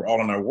 And now that we're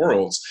all in our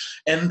worlds,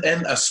 and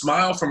a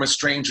smile from a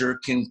stranger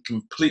can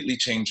completely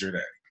change your day.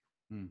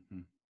 Mm-hmm.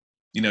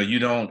 You know, you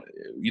don't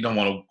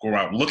want to go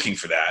out looking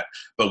for that.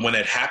 But when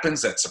it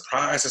happens, that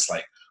surprise, it's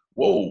like,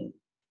 whoa.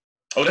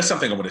 Oh, that's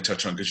something I want to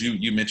touch on, because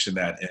you mentioned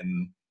that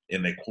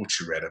in a quote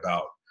you read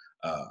about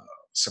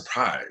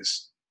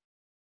surprise.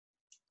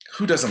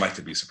 Who doesn't like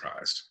to be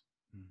surprised?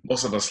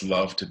 Most of us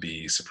love to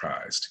be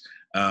surprised.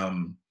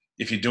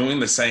 If you're doing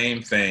the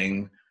same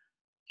thing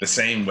the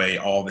same way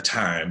all the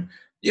time,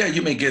 yeah,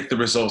 you may get the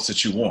results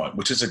that you want,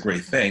 which is a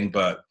great thing,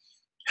 but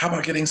how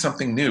about getting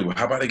something new?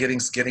 How about getting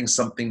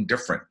something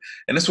different?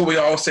 And that's what we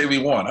all say we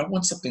want. I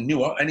want something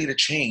new. I need a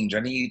change. I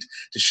need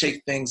to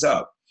shake things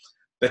up.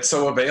 That's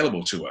so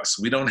available to us.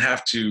 We don't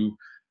have to,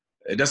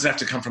 it doesn't have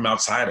to come from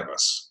outside of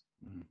us.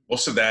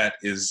 Most of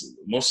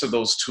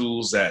those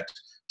tools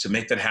to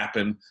make that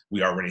happen,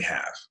 we already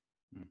have.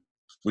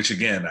 Which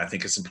again, I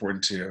think it's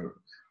important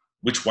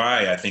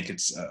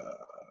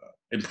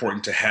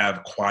important to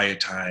have quiet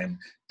time,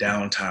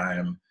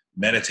 downtime,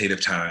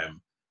 meditative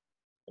time.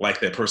 Like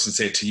that person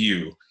said to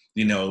you,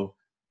 you know,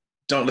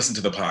 don't listen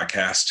to the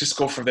podcast, just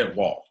go for that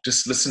walk.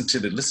 Just listen to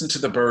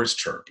the birds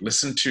chirp,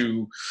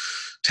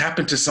 tap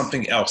into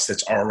something else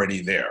that's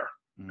already there,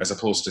 as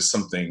opposed to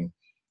something,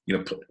 you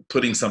know,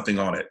 putting something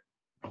on it.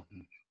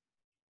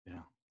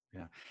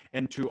 Yeah.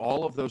 And to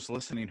all of those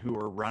listening who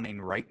are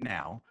running right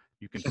now,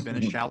 you can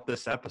finish out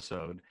this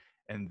episode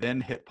and then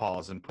hit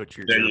pause and put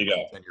your there you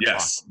go. in your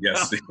Yes. Yeah,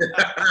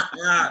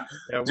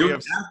 do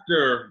it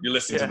after you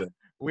listen to this.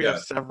 We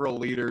have several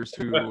leaders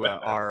who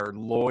are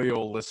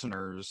loyal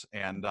listeners,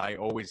 and I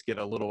always get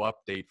a little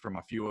update from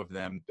a few of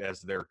them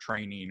as they're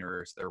training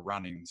or as they're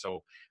running.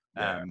 So,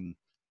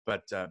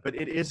 but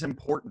it is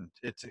important.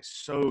 It's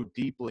so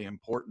deeply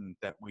important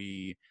that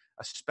we,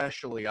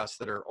 especially us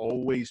that are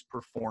always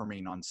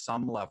performing on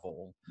some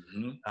level,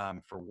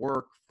 for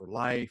work, for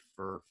life,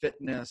 for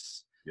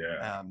fitness,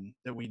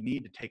 that we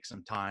need to take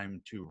some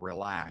time to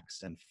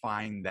relax and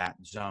find that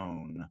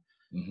zone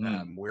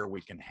where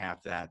we can have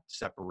that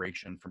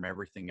separation from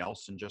everything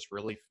else and just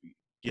really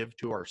give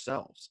to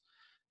ourselves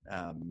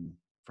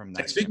from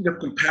that And speaking of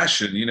separation.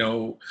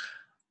 compassion,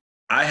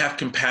 I have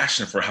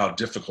compassion for how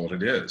difficult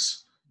it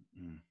is.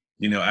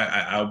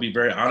 I'll be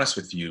very honest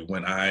with you.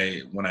 When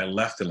I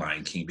left The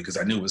Lion King, because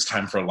I knew it was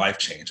time for a life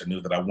change, I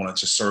knew that I wanted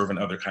to serve in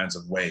other kinds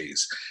of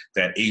ways,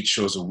 that 8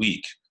 shows a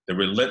week, the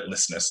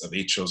relentlessness of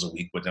 8 shows a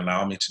week would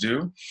allow me to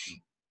do.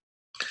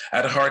 I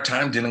had a hard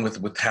time dealing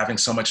with having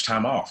so much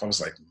time off. I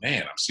was like,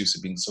 man, I'm used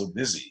to being so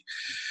busy.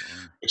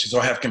 Which is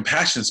why I have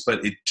compassion,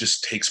 but it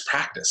just takes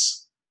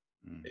practice.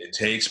 It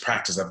takes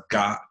practice. I've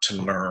got to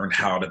learn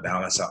how to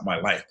balance out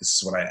my life. This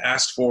is what I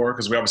asked for,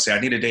 because we always say, I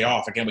need a day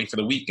off. I can't wait for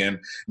the weekend.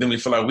 Then we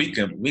fill our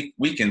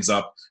weekends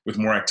up with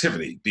more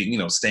activity,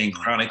 staying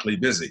chronically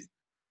busy.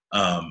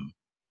 And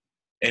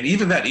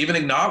even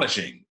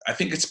acknowledging, I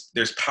think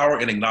there's power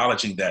in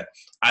acknowledging that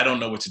I don't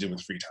know what to do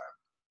with free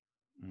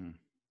time.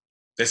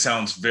 That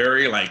sounds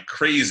very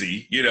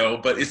crazy,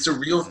 but it's a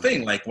real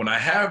thing. Like when I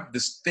have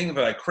this thing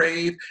that I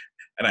crave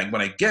and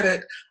when I get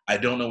it, I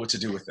don't know what to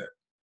do with it.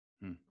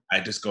 I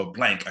just go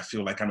blank. I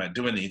feel like I'm not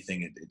doing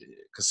anything,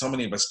 because so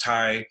many of us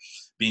tie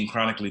being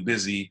chronically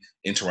busy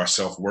into our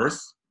self-worth.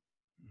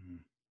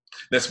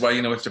 That's why,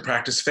 we have to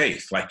practice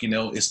faith.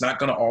 It's not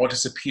going to all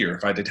disappear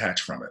if I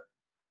detach from it.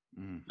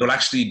 It'll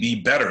actually be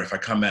better if I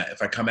come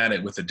at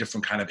it with a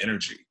different kind of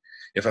energy.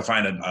 If I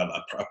find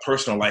a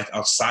personal life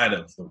outside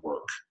of the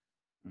work,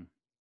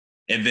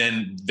 and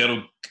then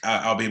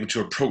I'll be able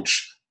to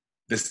approach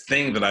this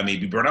thing that I may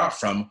be burnt out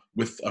from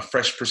with a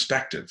fresh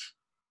perspective.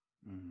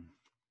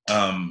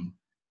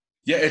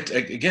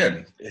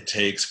 It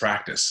takes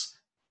practice.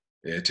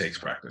 It takes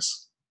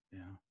practice. Yeah.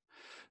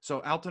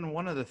 So Alton,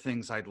 one of the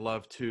things I'd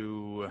love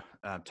to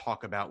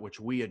talk about, which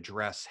we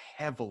address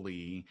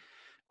heavily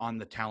on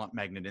the Talent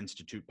Magnet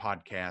Institute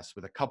podcast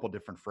with a couple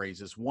different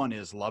phrases. One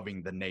is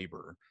loving the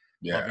neighbor,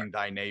 loving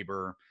thy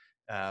neighbor.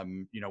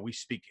 We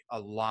speak a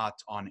lot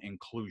on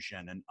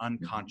inclusion and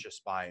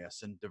unconscious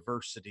bias and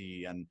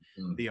diversity and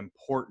the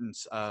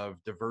importance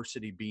of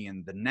diversity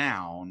being the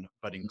noun,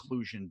 but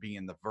inclusion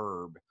being the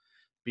verb,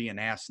 being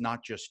asked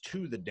not just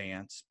to the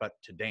dance, but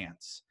to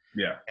dance.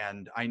 Yeah.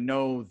 And I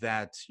know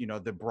that,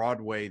 the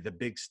Broadway, the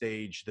big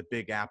stage, the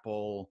Big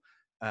Apple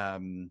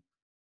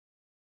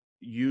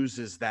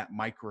uses that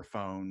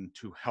microphone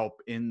to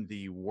help in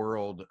the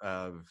world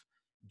of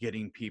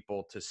getting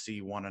people to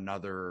see one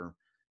another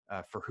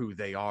for who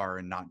they are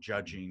and not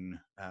judging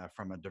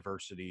from a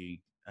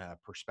diversity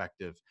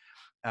perspective.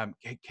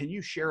 Can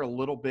you share a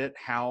little bit,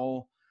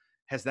 how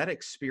has that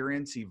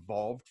experience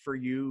evolved for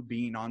you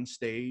being on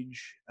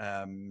stage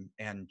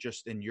and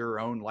just in your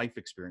own life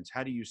experience?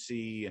 How do you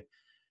see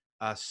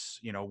us,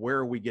 where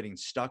are we getting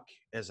stuck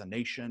as a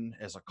nation,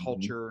 as a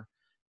culture,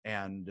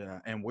 and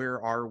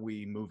where are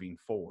we moving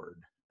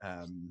forward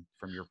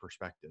from your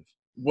perspective?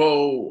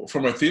 Well,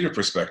 from a theater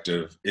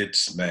perspective, I've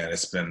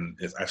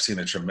seen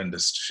a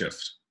tremendous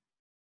shift.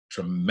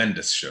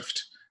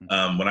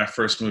 When I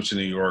first moved to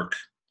New York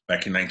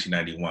back in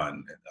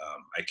 1991,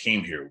 I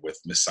came here with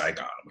Miss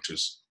Saigon, which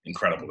was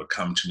incredible to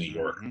come to New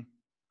York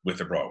with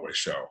the Broadway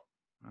show,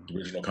 the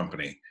original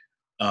company.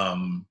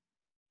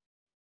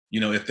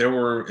 If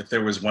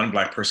there was one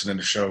Black person in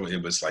the show,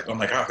 it was like, oh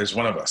my God, there's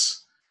one of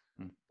us.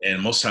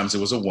 And most times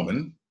it was a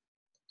woman,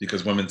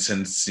 because women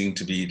seem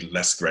to be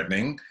less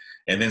threatening.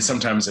 And then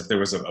sometimes if there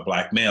was a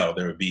Black male,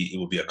 it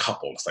would be a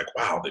couple. It's like,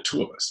 wow, the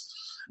two of us.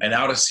 And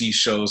now to see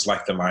shows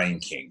like The Lion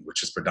King,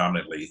 which is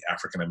predominantly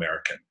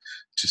African-American,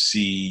 to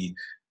see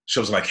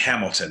shows like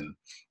Hamilton,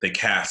 that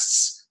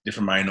casts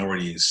different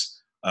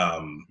minorities. I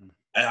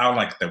don't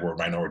like that word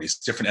minorities,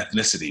 different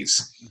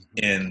ethnicities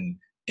in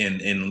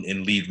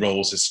lead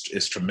roles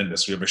is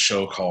tremendous. We have a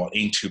show called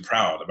Ain't Too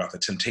Proud about the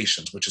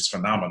Temptations, which is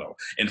phenomenal.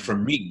 And for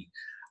me,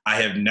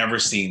 I have never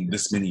seen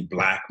this many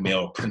Black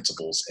male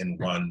principals in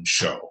one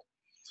show.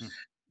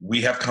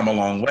 We have come a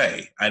long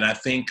way, and I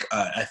think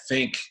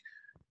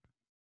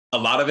a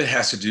lot of it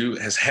has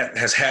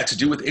had to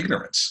do with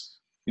ignorance.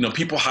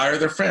 People hire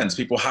their friends,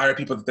 people hire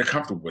people that they're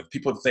comfortable with,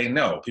 people that they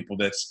know, people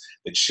that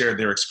share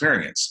their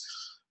experience.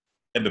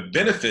 And the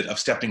benefit of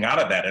stepping out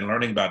of that and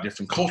learning about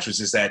different cultures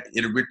is that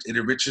it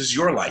enriches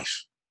your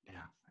life.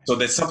 So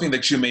that's something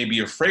that you may be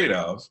afraid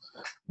of.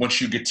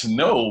 Once you get to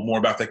know more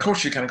about that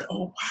culture, you kind of go,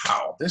 oh,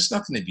 wow, there's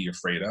nothing to be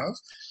afraid of.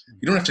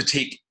 You don't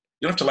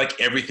have to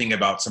like everything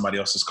about somebody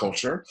else's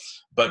culture,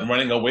 but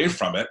running away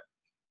from it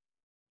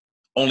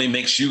only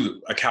makes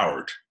you a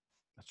coward.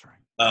 That's right.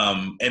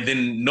 And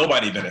then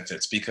nobody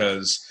benefits,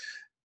 because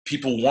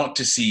people want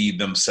to see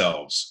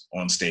themselves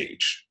on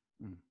stage.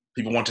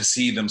 People want to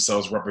see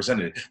themselves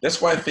represented.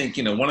 That's why I think,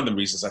 one of the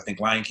reasons I think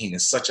Lion King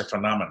is such a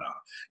phenomenon.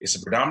 It's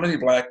a predominantly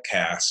Black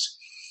cast,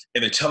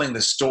 and they're telling the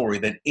story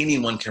that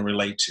anyone can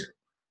relate to.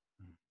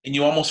 And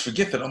you almost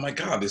forget that, oh my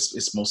God,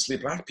 it's mostly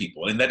Black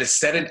people, and that it's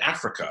set in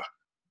Africa.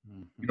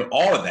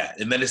 All of that.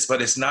 And then it's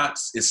not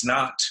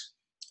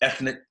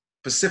ethnic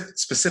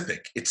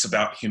specific. It's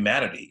about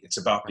humanity. It's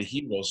about the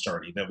hero's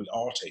journey that we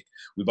all take.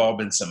 We've all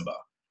been Simba,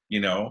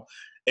 And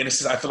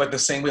I feel like the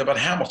same way about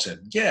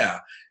Hamilton. Yeah,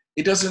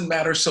 it doesn't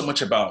matter so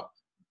much about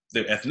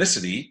their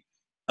ethnicity.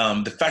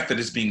 The fact that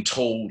it's being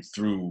told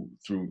through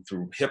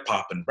hip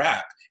hop and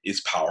rap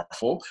is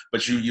powerful,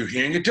 but you're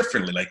hearing it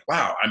differently. Like,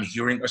 wow, I'm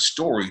hearing a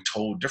story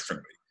told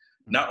differently.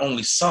 Not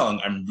only sung,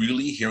 I'm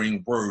really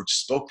hearing words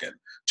spoken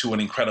to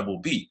an incredible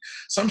beat.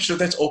 So I'm sure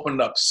that's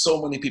opened up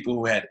so many people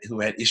who had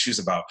issues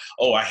about,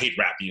 oh, I hate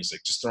rap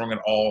music, just throwing it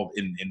all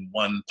in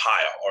one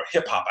pile, or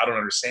hip hop, I don't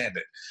understand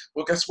it.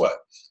 Well, guess what?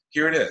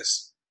 Here it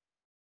is.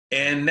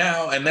 And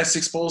that's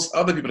exposed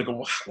other people to go,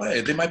 well,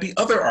 wait, there might be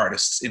other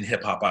artists in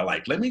hip hop I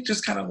like. Let me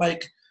just kind of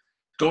like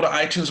go to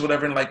iTunes,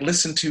 whatever, and like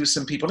listen to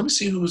some people. Let me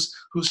see who's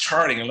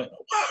charting. And like,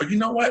 wow, you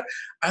know what?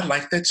 I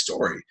like that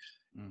story.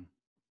 Mm.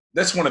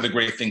 That's one of the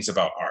great things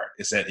about art,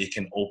 is that it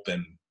can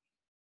open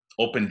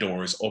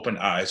doors, open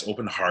eyes,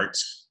 open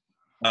hearts.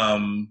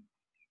 In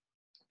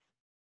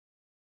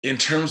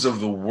terms of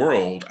the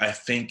world, I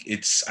think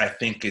it's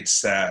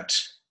that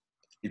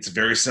it's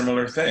very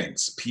similar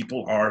things.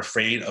 People are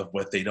afraid of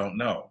what they don't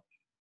know.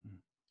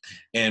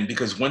 And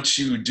because once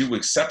you do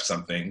accept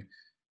something,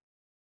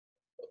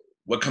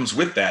 what comes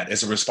with that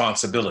is a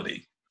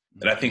responsibility.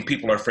 And I think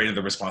people are afraid of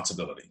the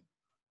responsibility.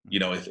 You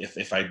know,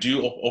 if I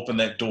do open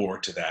that door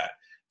to that,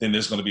 then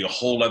there's going to be a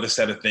whole other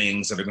set of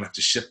things that are going to have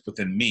to shift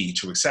within me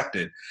to accept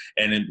it.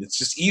 And it's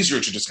just easier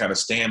to just kind of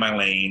stay in my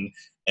lane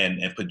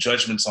and put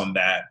judgments on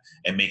that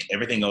and make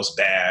everything else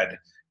bad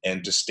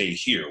and just stay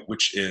here,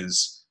 which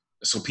is,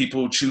 so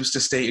people choose to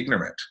stay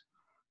ignorant.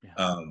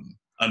 Yeah.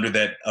 Under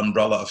that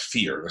umbrella of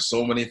fear. There's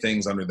so many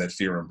things under that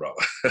fear umbrella.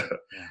 Yeah.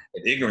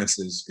 And ignorance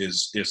is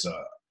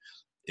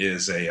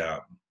it's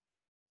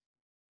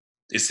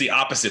the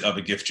opposite of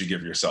a gift you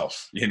give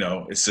yourself. You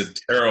know, it's a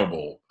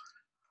terrible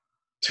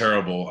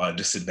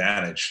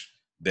disadvantage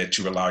that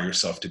you allow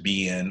yourself to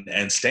be in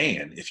and stay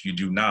in if you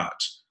do not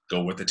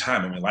go with the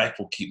time. I mean, life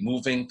will keep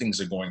moving. Things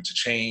are going to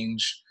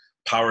change.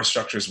 Power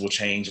structures will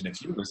change. And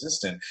if you're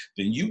resistant,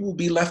 then you will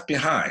be left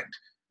behind.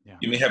 Yeah.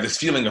 You may have this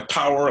feeling of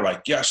power,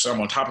 like, yes, I'm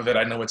on top of it,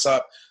 I know what's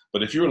up.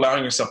 But if you're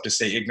allowing yourself to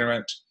stay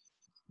ignorant,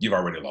 you've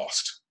already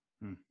lost.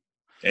 Hmm.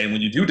 And when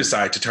you do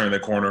decide to turn the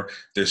corner,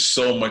 there's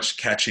so much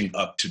catching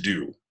up to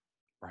do.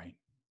 Right.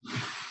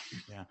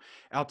 Yeah.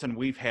 Alton,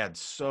 we've had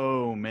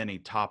so many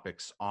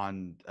topics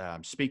on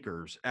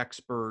speakers,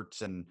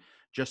 experts, and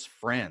just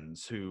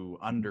friends who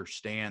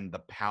understand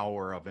the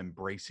power of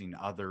embracing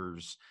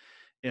others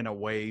in a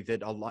way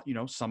that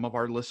some of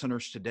our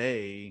listeners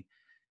today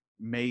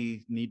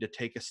may need to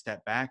take a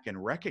step back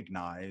and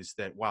recognize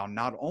that, while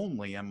not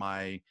only am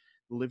I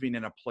living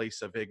in a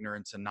place of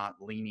ignorance and not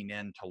leaning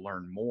in to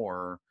learn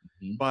more,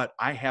 mm-hmm. but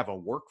I have a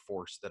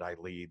workforce that I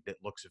lead that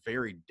looks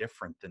very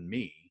different than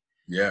me.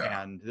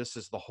 Yeah. And this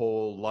is the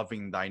whole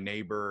loving thy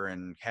neighbor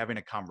and having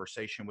a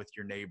conversation with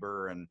your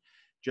neighbor, and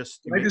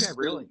just I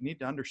really need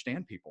to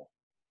understand people.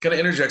 Can I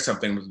interject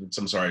something?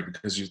 I'm sorry,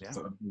 because you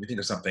think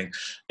of something.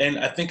 And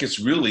I think it's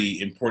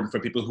really important for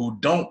people who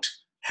don't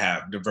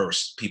have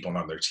diverse people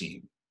on their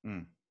team.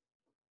 Mm.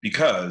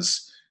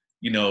 Because,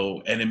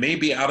 and it may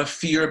be out of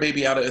fear,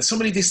 maybe out of so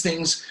many of these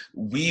things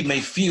we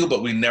may feel,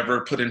 but we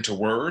never put into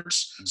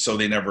words. Mm. So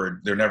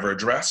they're never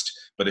addressed.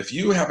 But if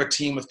you have a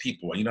team of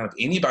people and you don't have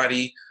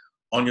anybody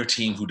on your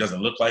team who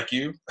doesn't look like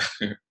you,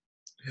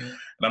 and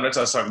I'm not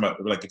just talking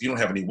about, like, if you don't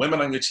have any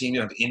women on your team, you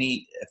don't have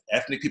any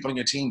ethnic people on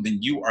your team, then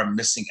you are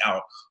missing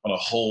out on a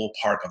whole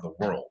part of the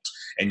world.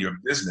 And your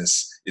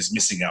business is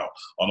missing out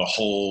on a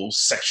whole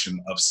section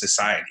of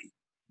society.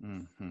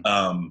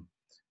 Mm-hmm.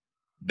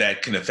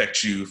 That can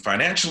affect you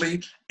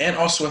financially and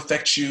also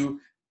affect you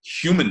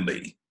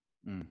humanly.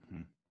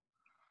 Mm-hmm.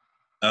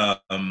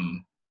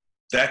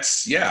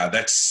 That's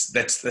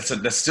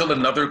still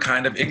another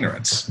kind of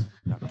ignorance.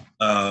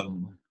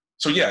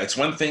 So yeah, it's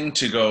one thing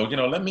to go,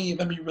 let me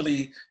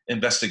really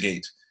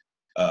investigate,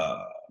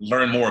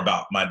 learn more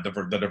about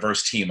the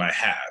diverse team I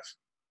have,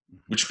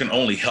 which can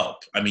only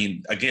help. I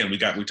mean, again, we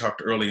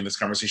talked early in this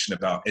conversation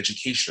about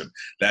education.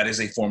 That is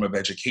a form of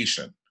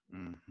education.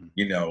 Mm-hmm.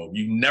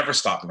 You never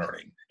stop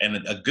learning, and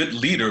a good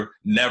leader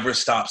never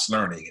stops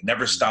learning. It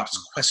never stops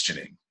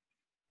questioning.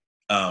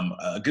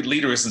 A good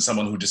leader isn't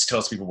someone who just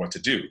tells people what to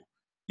do.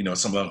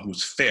 Someone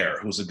who's fair,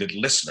 who's a good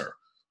listener,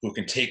 who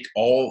can take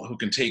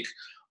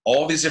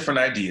all these different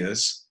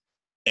ideas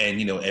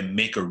and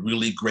make a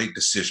really great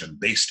decision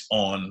based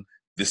on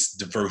this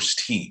diverse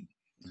team.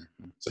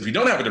 Mm-hmm. So if you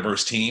don't have a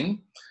diverse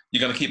team,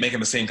 you're going to keep making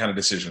the same kind of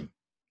decision.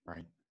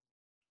 Right.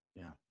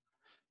 Yeah.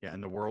 Yeah.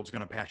 And the world's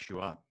going to pass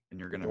you up,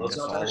 and you're going to miss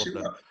all of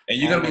the, and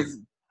you're going to be,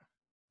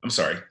 I'm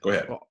sorry, go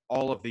ahead.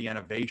 All of the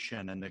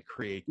innovation and the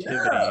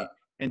creativity,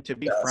 and to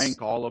be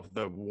frank, all of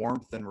the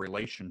warmth and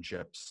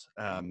relationships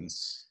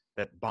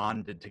that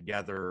bonded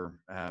together.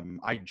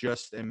 I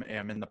just am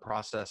in the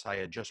process. I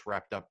had just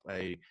wrapped up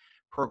a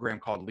program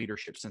called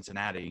Leadership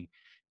Cincinnati,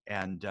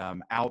 and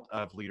out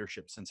of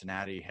Leadership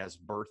Cincinnati has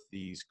birthed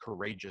these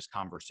courageous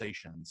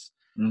conversations.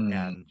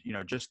 And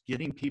just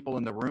getting people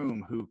in the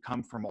room who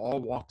come from all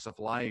walks of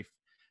life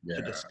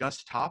to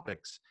discuss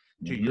topics.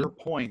 To your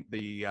point,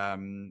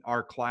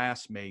 our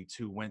classmates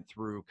who went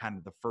through kind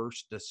of the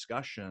first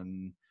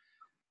discussion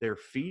their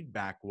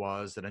feedback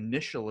was that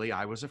initially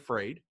I was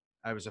afraid.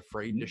 I was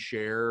afraid to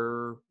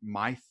share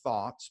my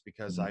thoughts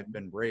because I've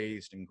been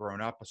raised and grown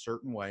up a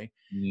certain way.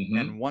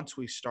 And once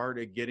we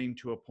started getting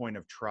to a point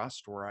of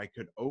trust where I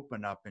could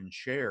open up and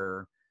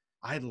share,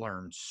 I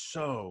learned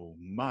so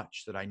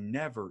much that I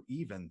never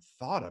even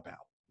thought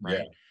about, right?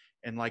 Yeah.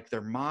 And like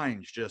their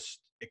minds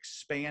just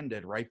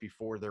expanded right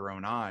before their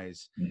own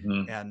eyes.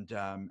 And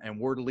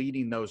we're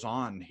leading those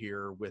on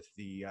here with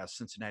the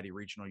Cincinnati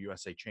Regional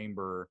USA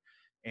Chamber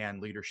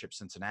and Leadership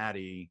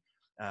Cincinnati,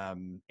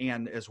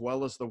 and as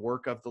well as the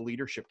work of the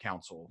Leadership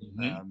Council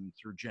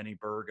through Jenny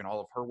Berg and all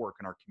of her work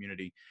in our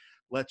community.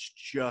 Let's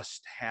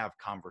just have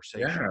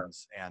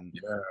conversations and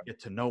get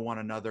to know one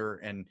another,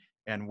 and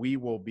you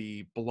will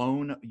be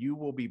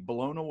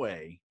blown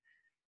away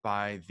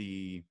by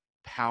the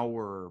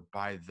power,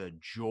 by the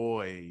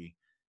joy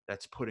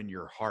that's put in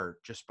your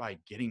heart just by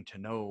getting to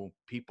know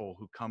people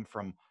who come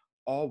from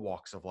all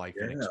walks of life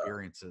and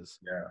experiences.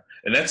 Yeah.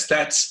 And that's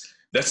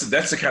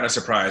the kind of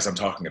surprise I'm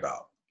talking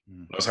about.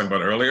 I was talking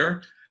about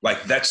earlier.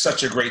 Like, that's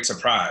such a great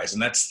surprise.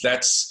 And that's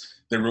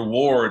the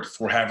reward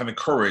for having the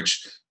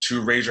courage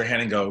to raise your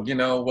hand and go,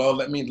 well,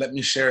 let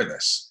me share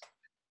this.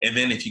 And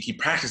then if you keep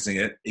practicing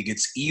it, it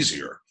gets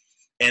easier.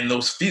 And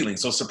those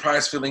feelings, those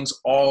surprise feelings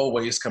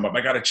always come up.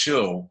 I got a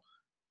chill.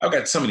 I've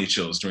got so many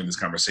chills during this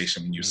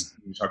conversation when you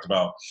talked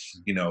about,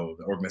 the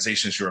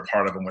organizations you're a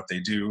part of and what they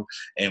do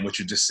and what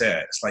you just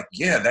said. It's like,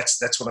 yeah,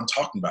 that's what I'm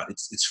talking about.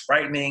 It's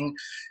frightening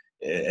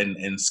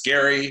and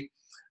scary.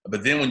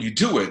 But then when you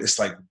do it, it's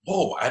like,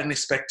 whoa, I didn't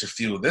expect to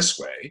feel this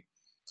way.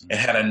 And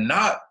had I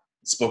not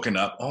spoken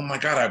up, oh my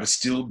God, I would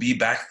still be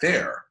back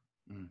there.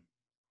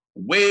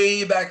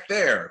 Way back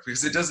there,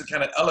 because it doesn't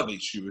kind of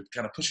elevate you. It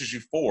kind of pushes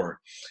you forward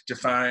to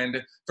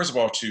find, first of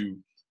all, to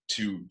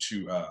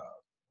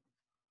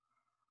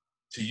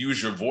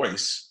use your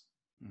voice,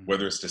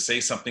 whether it's to say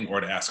something or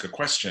to ask a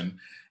question.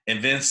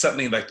 And then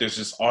suddenly, like, there's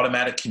this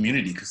automatic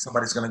community because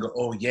somebody's going to go,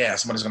 oh yeah,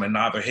 somebody's going to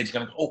nod their head. You're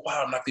going to go, oh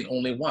wow, I'm not the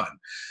only one.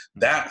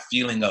 That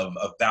feeling of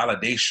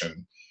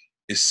validation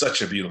is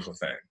such a beautiful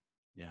thing.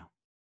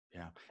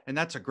 Yeah. And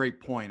that's a great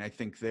point, I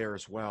think, there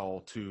as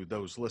well, to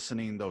those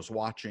listening, those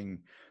watching.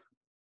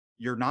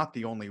 You're not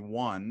the only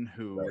one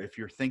who, if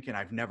you're thinking,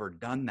 I've never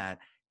done that,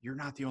 you're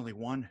not the only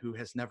one who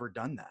has never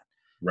done that.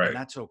 Right. And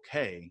that's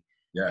okay.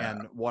 Yeah.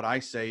 And what I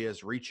say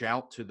is reach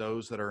out to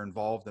those that are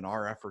involved in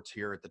our efforts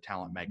here at the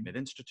Talent Magnet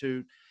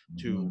Institute,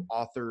 to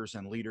authors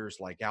and leaders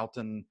like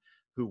Alton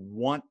who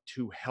want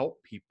to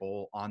help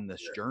people on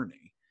this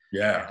journey.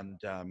 Yeah.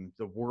 And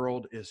the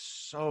world is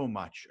so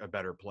much a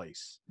better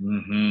place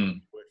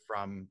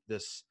from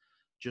this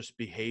just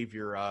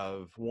behavior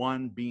of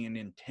one, being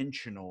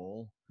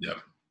intentional,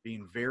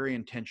 being very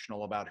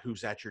intentional about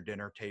who's at your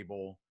dinner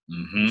table,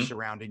 who's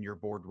surrounding your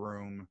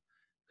boardroom,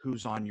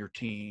 who's on your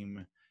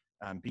team,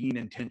 being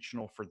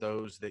intentional for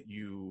those that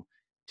you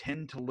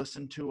tend to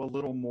listen to a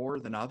little more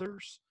than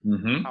others.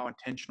 How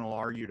intentional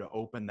are you to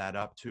open that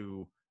up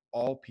to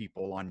all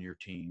people on your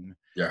team?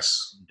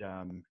 Yes.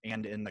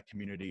 And in the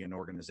community and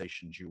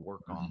organizations you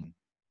work on.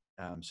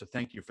 So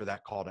thank you for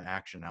that call to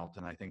action,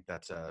 Alton. I think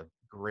that's a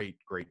great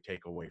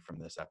takeaway from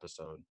this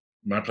episode.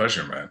 My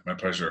pleasure, man. My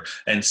pleasure.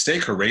 And stay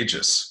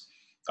courageous.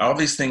 All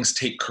these things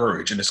take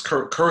courage. And it's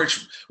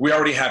courage. We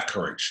already have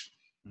courage.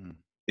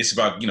 It's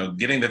about,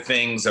 getting the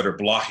things that are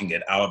blocking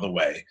it out of the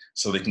way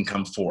so they can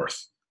come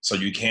forth. So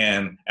you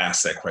can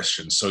ask that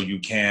question. So you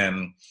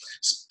can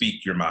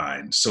speak your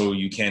mind. So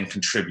you can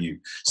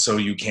contribute. So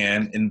you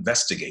can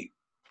investigate.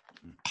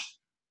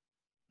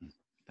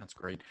 That's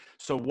great.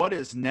 So what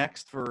is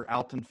next for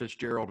Alton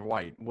Fitzgerald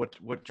White?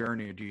 What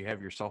journey do you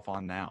have yourself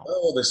on now?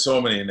 Oh, there's so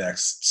many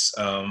nexts.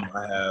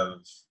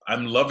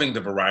 I'm loving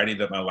the variety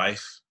that my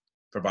life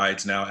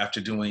provides now after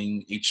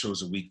doing 8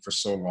 shows a week for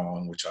so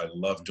long, which I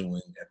loved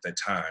doing at that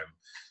time.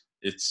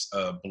 It's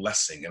a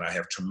blessing, and I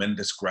have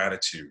tremendous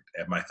gratitude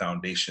at my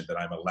foundation that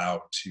I'm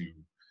allowed to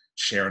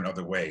share in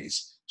other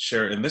ways,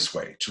 share in this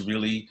way, to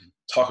really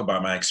talk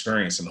about my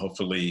experience and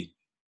hopefully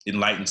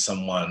enlighten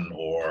someone,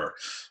 or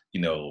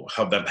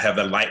have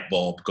that light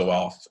bulb go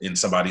off in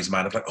somebody's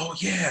mind of like, oh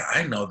yeah,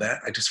 I know that,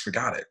 I just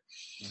forgot it.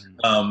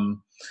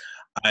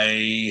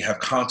 I have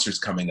concerts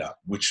coming up,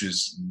 which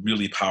is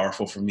really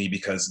powerful for me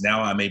because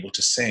now I'm able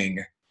to sing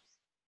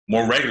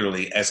more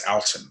regularly as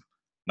Alton,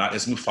 not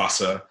as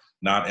Mufasa,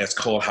 not as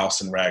Cold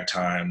House and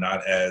Ragtime,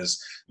 not as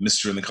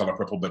Mr. in the Color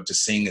Purple, but to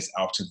sing as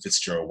Alton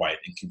Fitzgerald White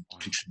and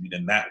contribute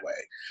in that way.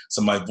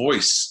 So my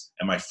voice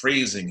and my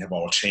phrasing have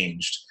all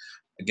changed.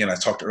 Again, I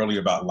talked earlier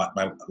about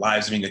my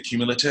lives being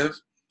accumulative.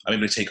 I'm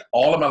able to take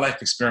all of my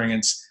life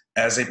experience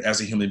as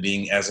a human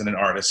being, as an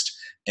artist,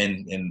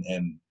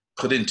 and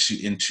put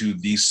into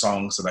these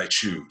songs that I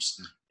choose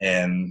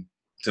and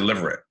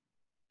deliver it,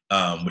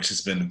 which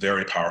has been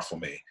very powerful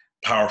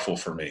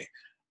for me.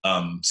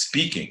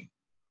 Speaking,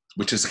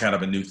 which is kind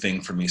of a new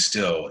thing for me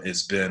still,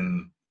 has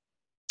been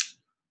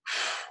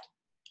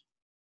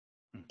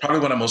probably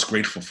what I'm most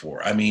grateful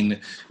for. I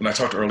mean, when I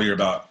talked earlier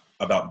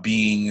about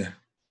being,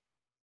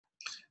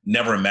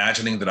 never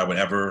imagining that I would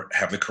ever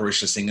have the courage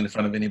to sing in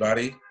front of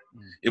anybody,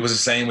 Mm. It was the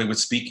same way with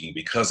speaking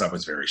because I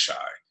was very shy,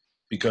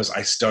 because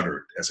I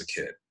stuttered as a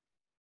kid.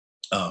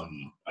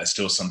 I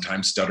still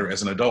sometimes stutter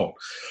as an adult.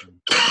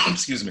 Mm.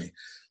 Excuse me.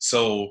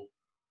 So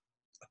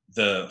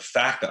the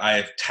fact that I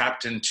have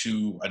tapped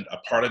into a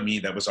part of me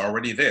that was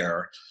already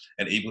there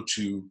and able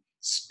to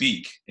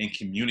speak and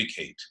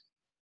communicate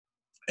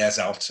as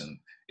Alton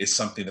is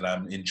something that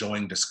I'm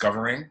enjoying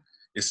discovering.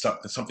 It's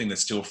something that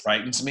still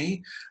frightens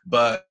me,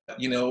 but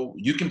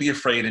you can be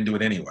afraid and do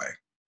it anyway.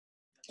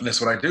 And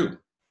that's what I do.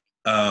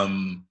 I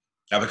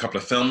have a couple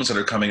of films that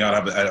are coming out. I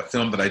have a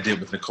film that I did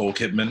with Nicole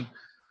Kidman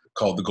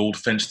called The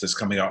Goldfinch that's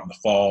coming out in the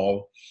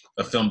fall.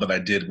 A film that I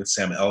did with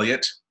Sam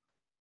Elliott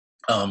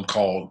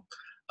called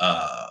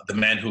The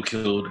Man Who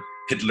Killed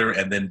Hitler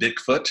and Then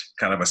Bigfoot,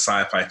 kind of a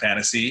sci-fi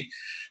fantasy.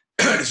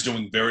 It's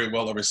doing very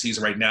well overseas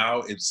right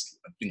now. I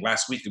think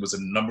last week it was a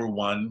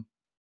 #1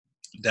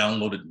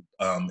 downloaded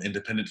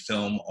independent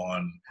film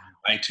on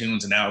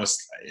iTunes, and now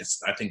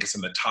I think it's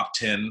in the top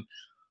 10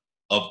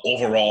 of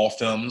overall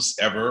films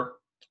ever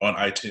on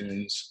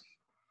iTunes.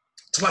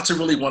 So lots of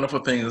really wonderful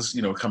things,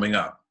 coming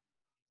up.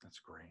 That's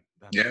great.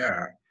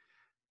 Yeah.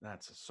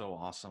 That's so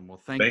awesome.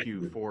 Well, thank Thank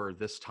you you. for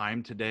this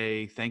time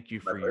today. Thank you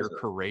My for your pleasure.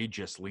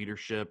 courageous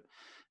leadership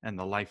and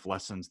the life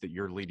lessons that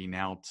you're leading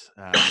out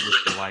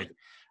with your life.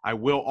 I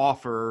will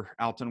offer,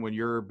 Alton, when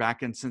you're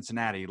back in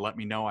Cincinnati, let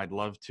me know. I'd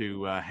love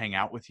to hang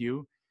out with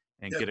you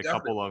and Yeah, get a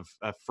definitely. couple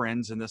of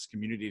friends in this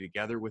community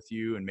together with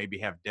you and maybe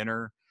have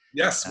dinner.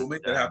 Yes, And we'll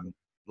make that happen.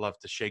 love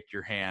to shake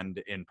your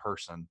hand in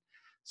person.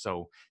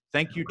 So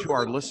thank you to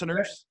our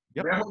listeners.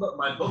 Yep. May I hold up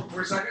my book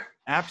for a second?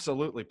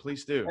 Absolutely.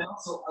 Please do. And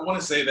also, I want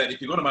to say that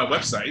if you go to my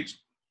website,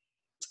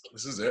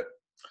 this is it.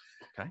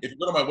 Okay. If you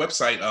go to my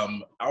website,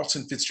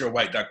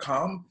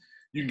 altonfitzgeraldwhite.com,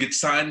 you can get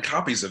signed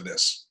copies of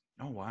this.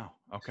 Oh, wow.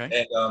 Okay.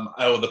 And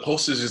the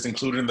postage is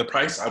included in the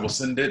price. I will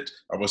sign it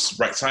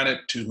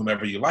to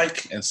whomever you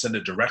like and send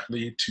it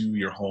directly to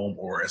your home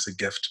or as a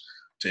gift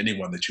to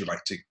anyone that you'd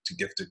like to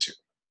gift it to.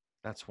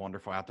 That's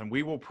wonderful, Alton.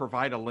 We will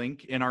provide a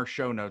link in our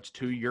show notes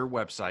to your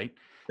website.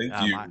 Thank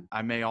you.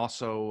 I may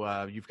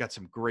also, you've got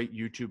some great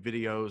YouTube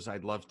videos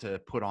I'd love to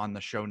put on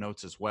the show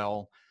notes as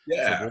well.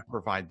 Yeah. So we'll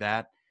provide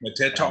that. My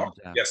TED Talk?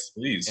 Yes,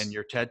 please. And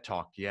your TED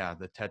Talk. Yeah,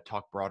 the TED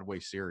Talk Broadway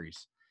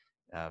series.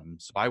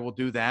 So I will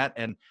do that.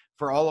 And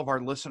for all of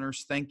our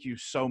listeners, thank you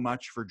so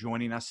much for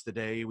joining us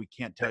today. We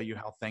can't tell you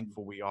how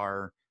thankful we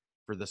are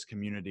for this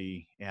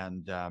community.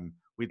 And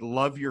we'd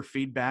love your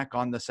feedback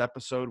on this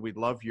episode. We'd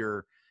love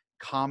your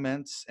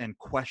comments and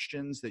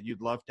questions that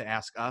you'd love to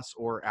ask us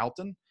or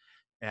Alton.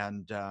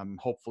 And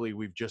hopefully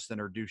we've just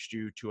introduced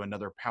you to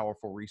another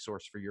powerful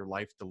resource for your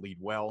life to lead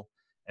well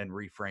and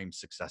reframe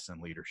success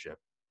and leadership.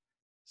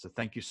 So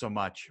thank you so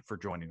much for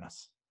joining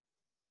us.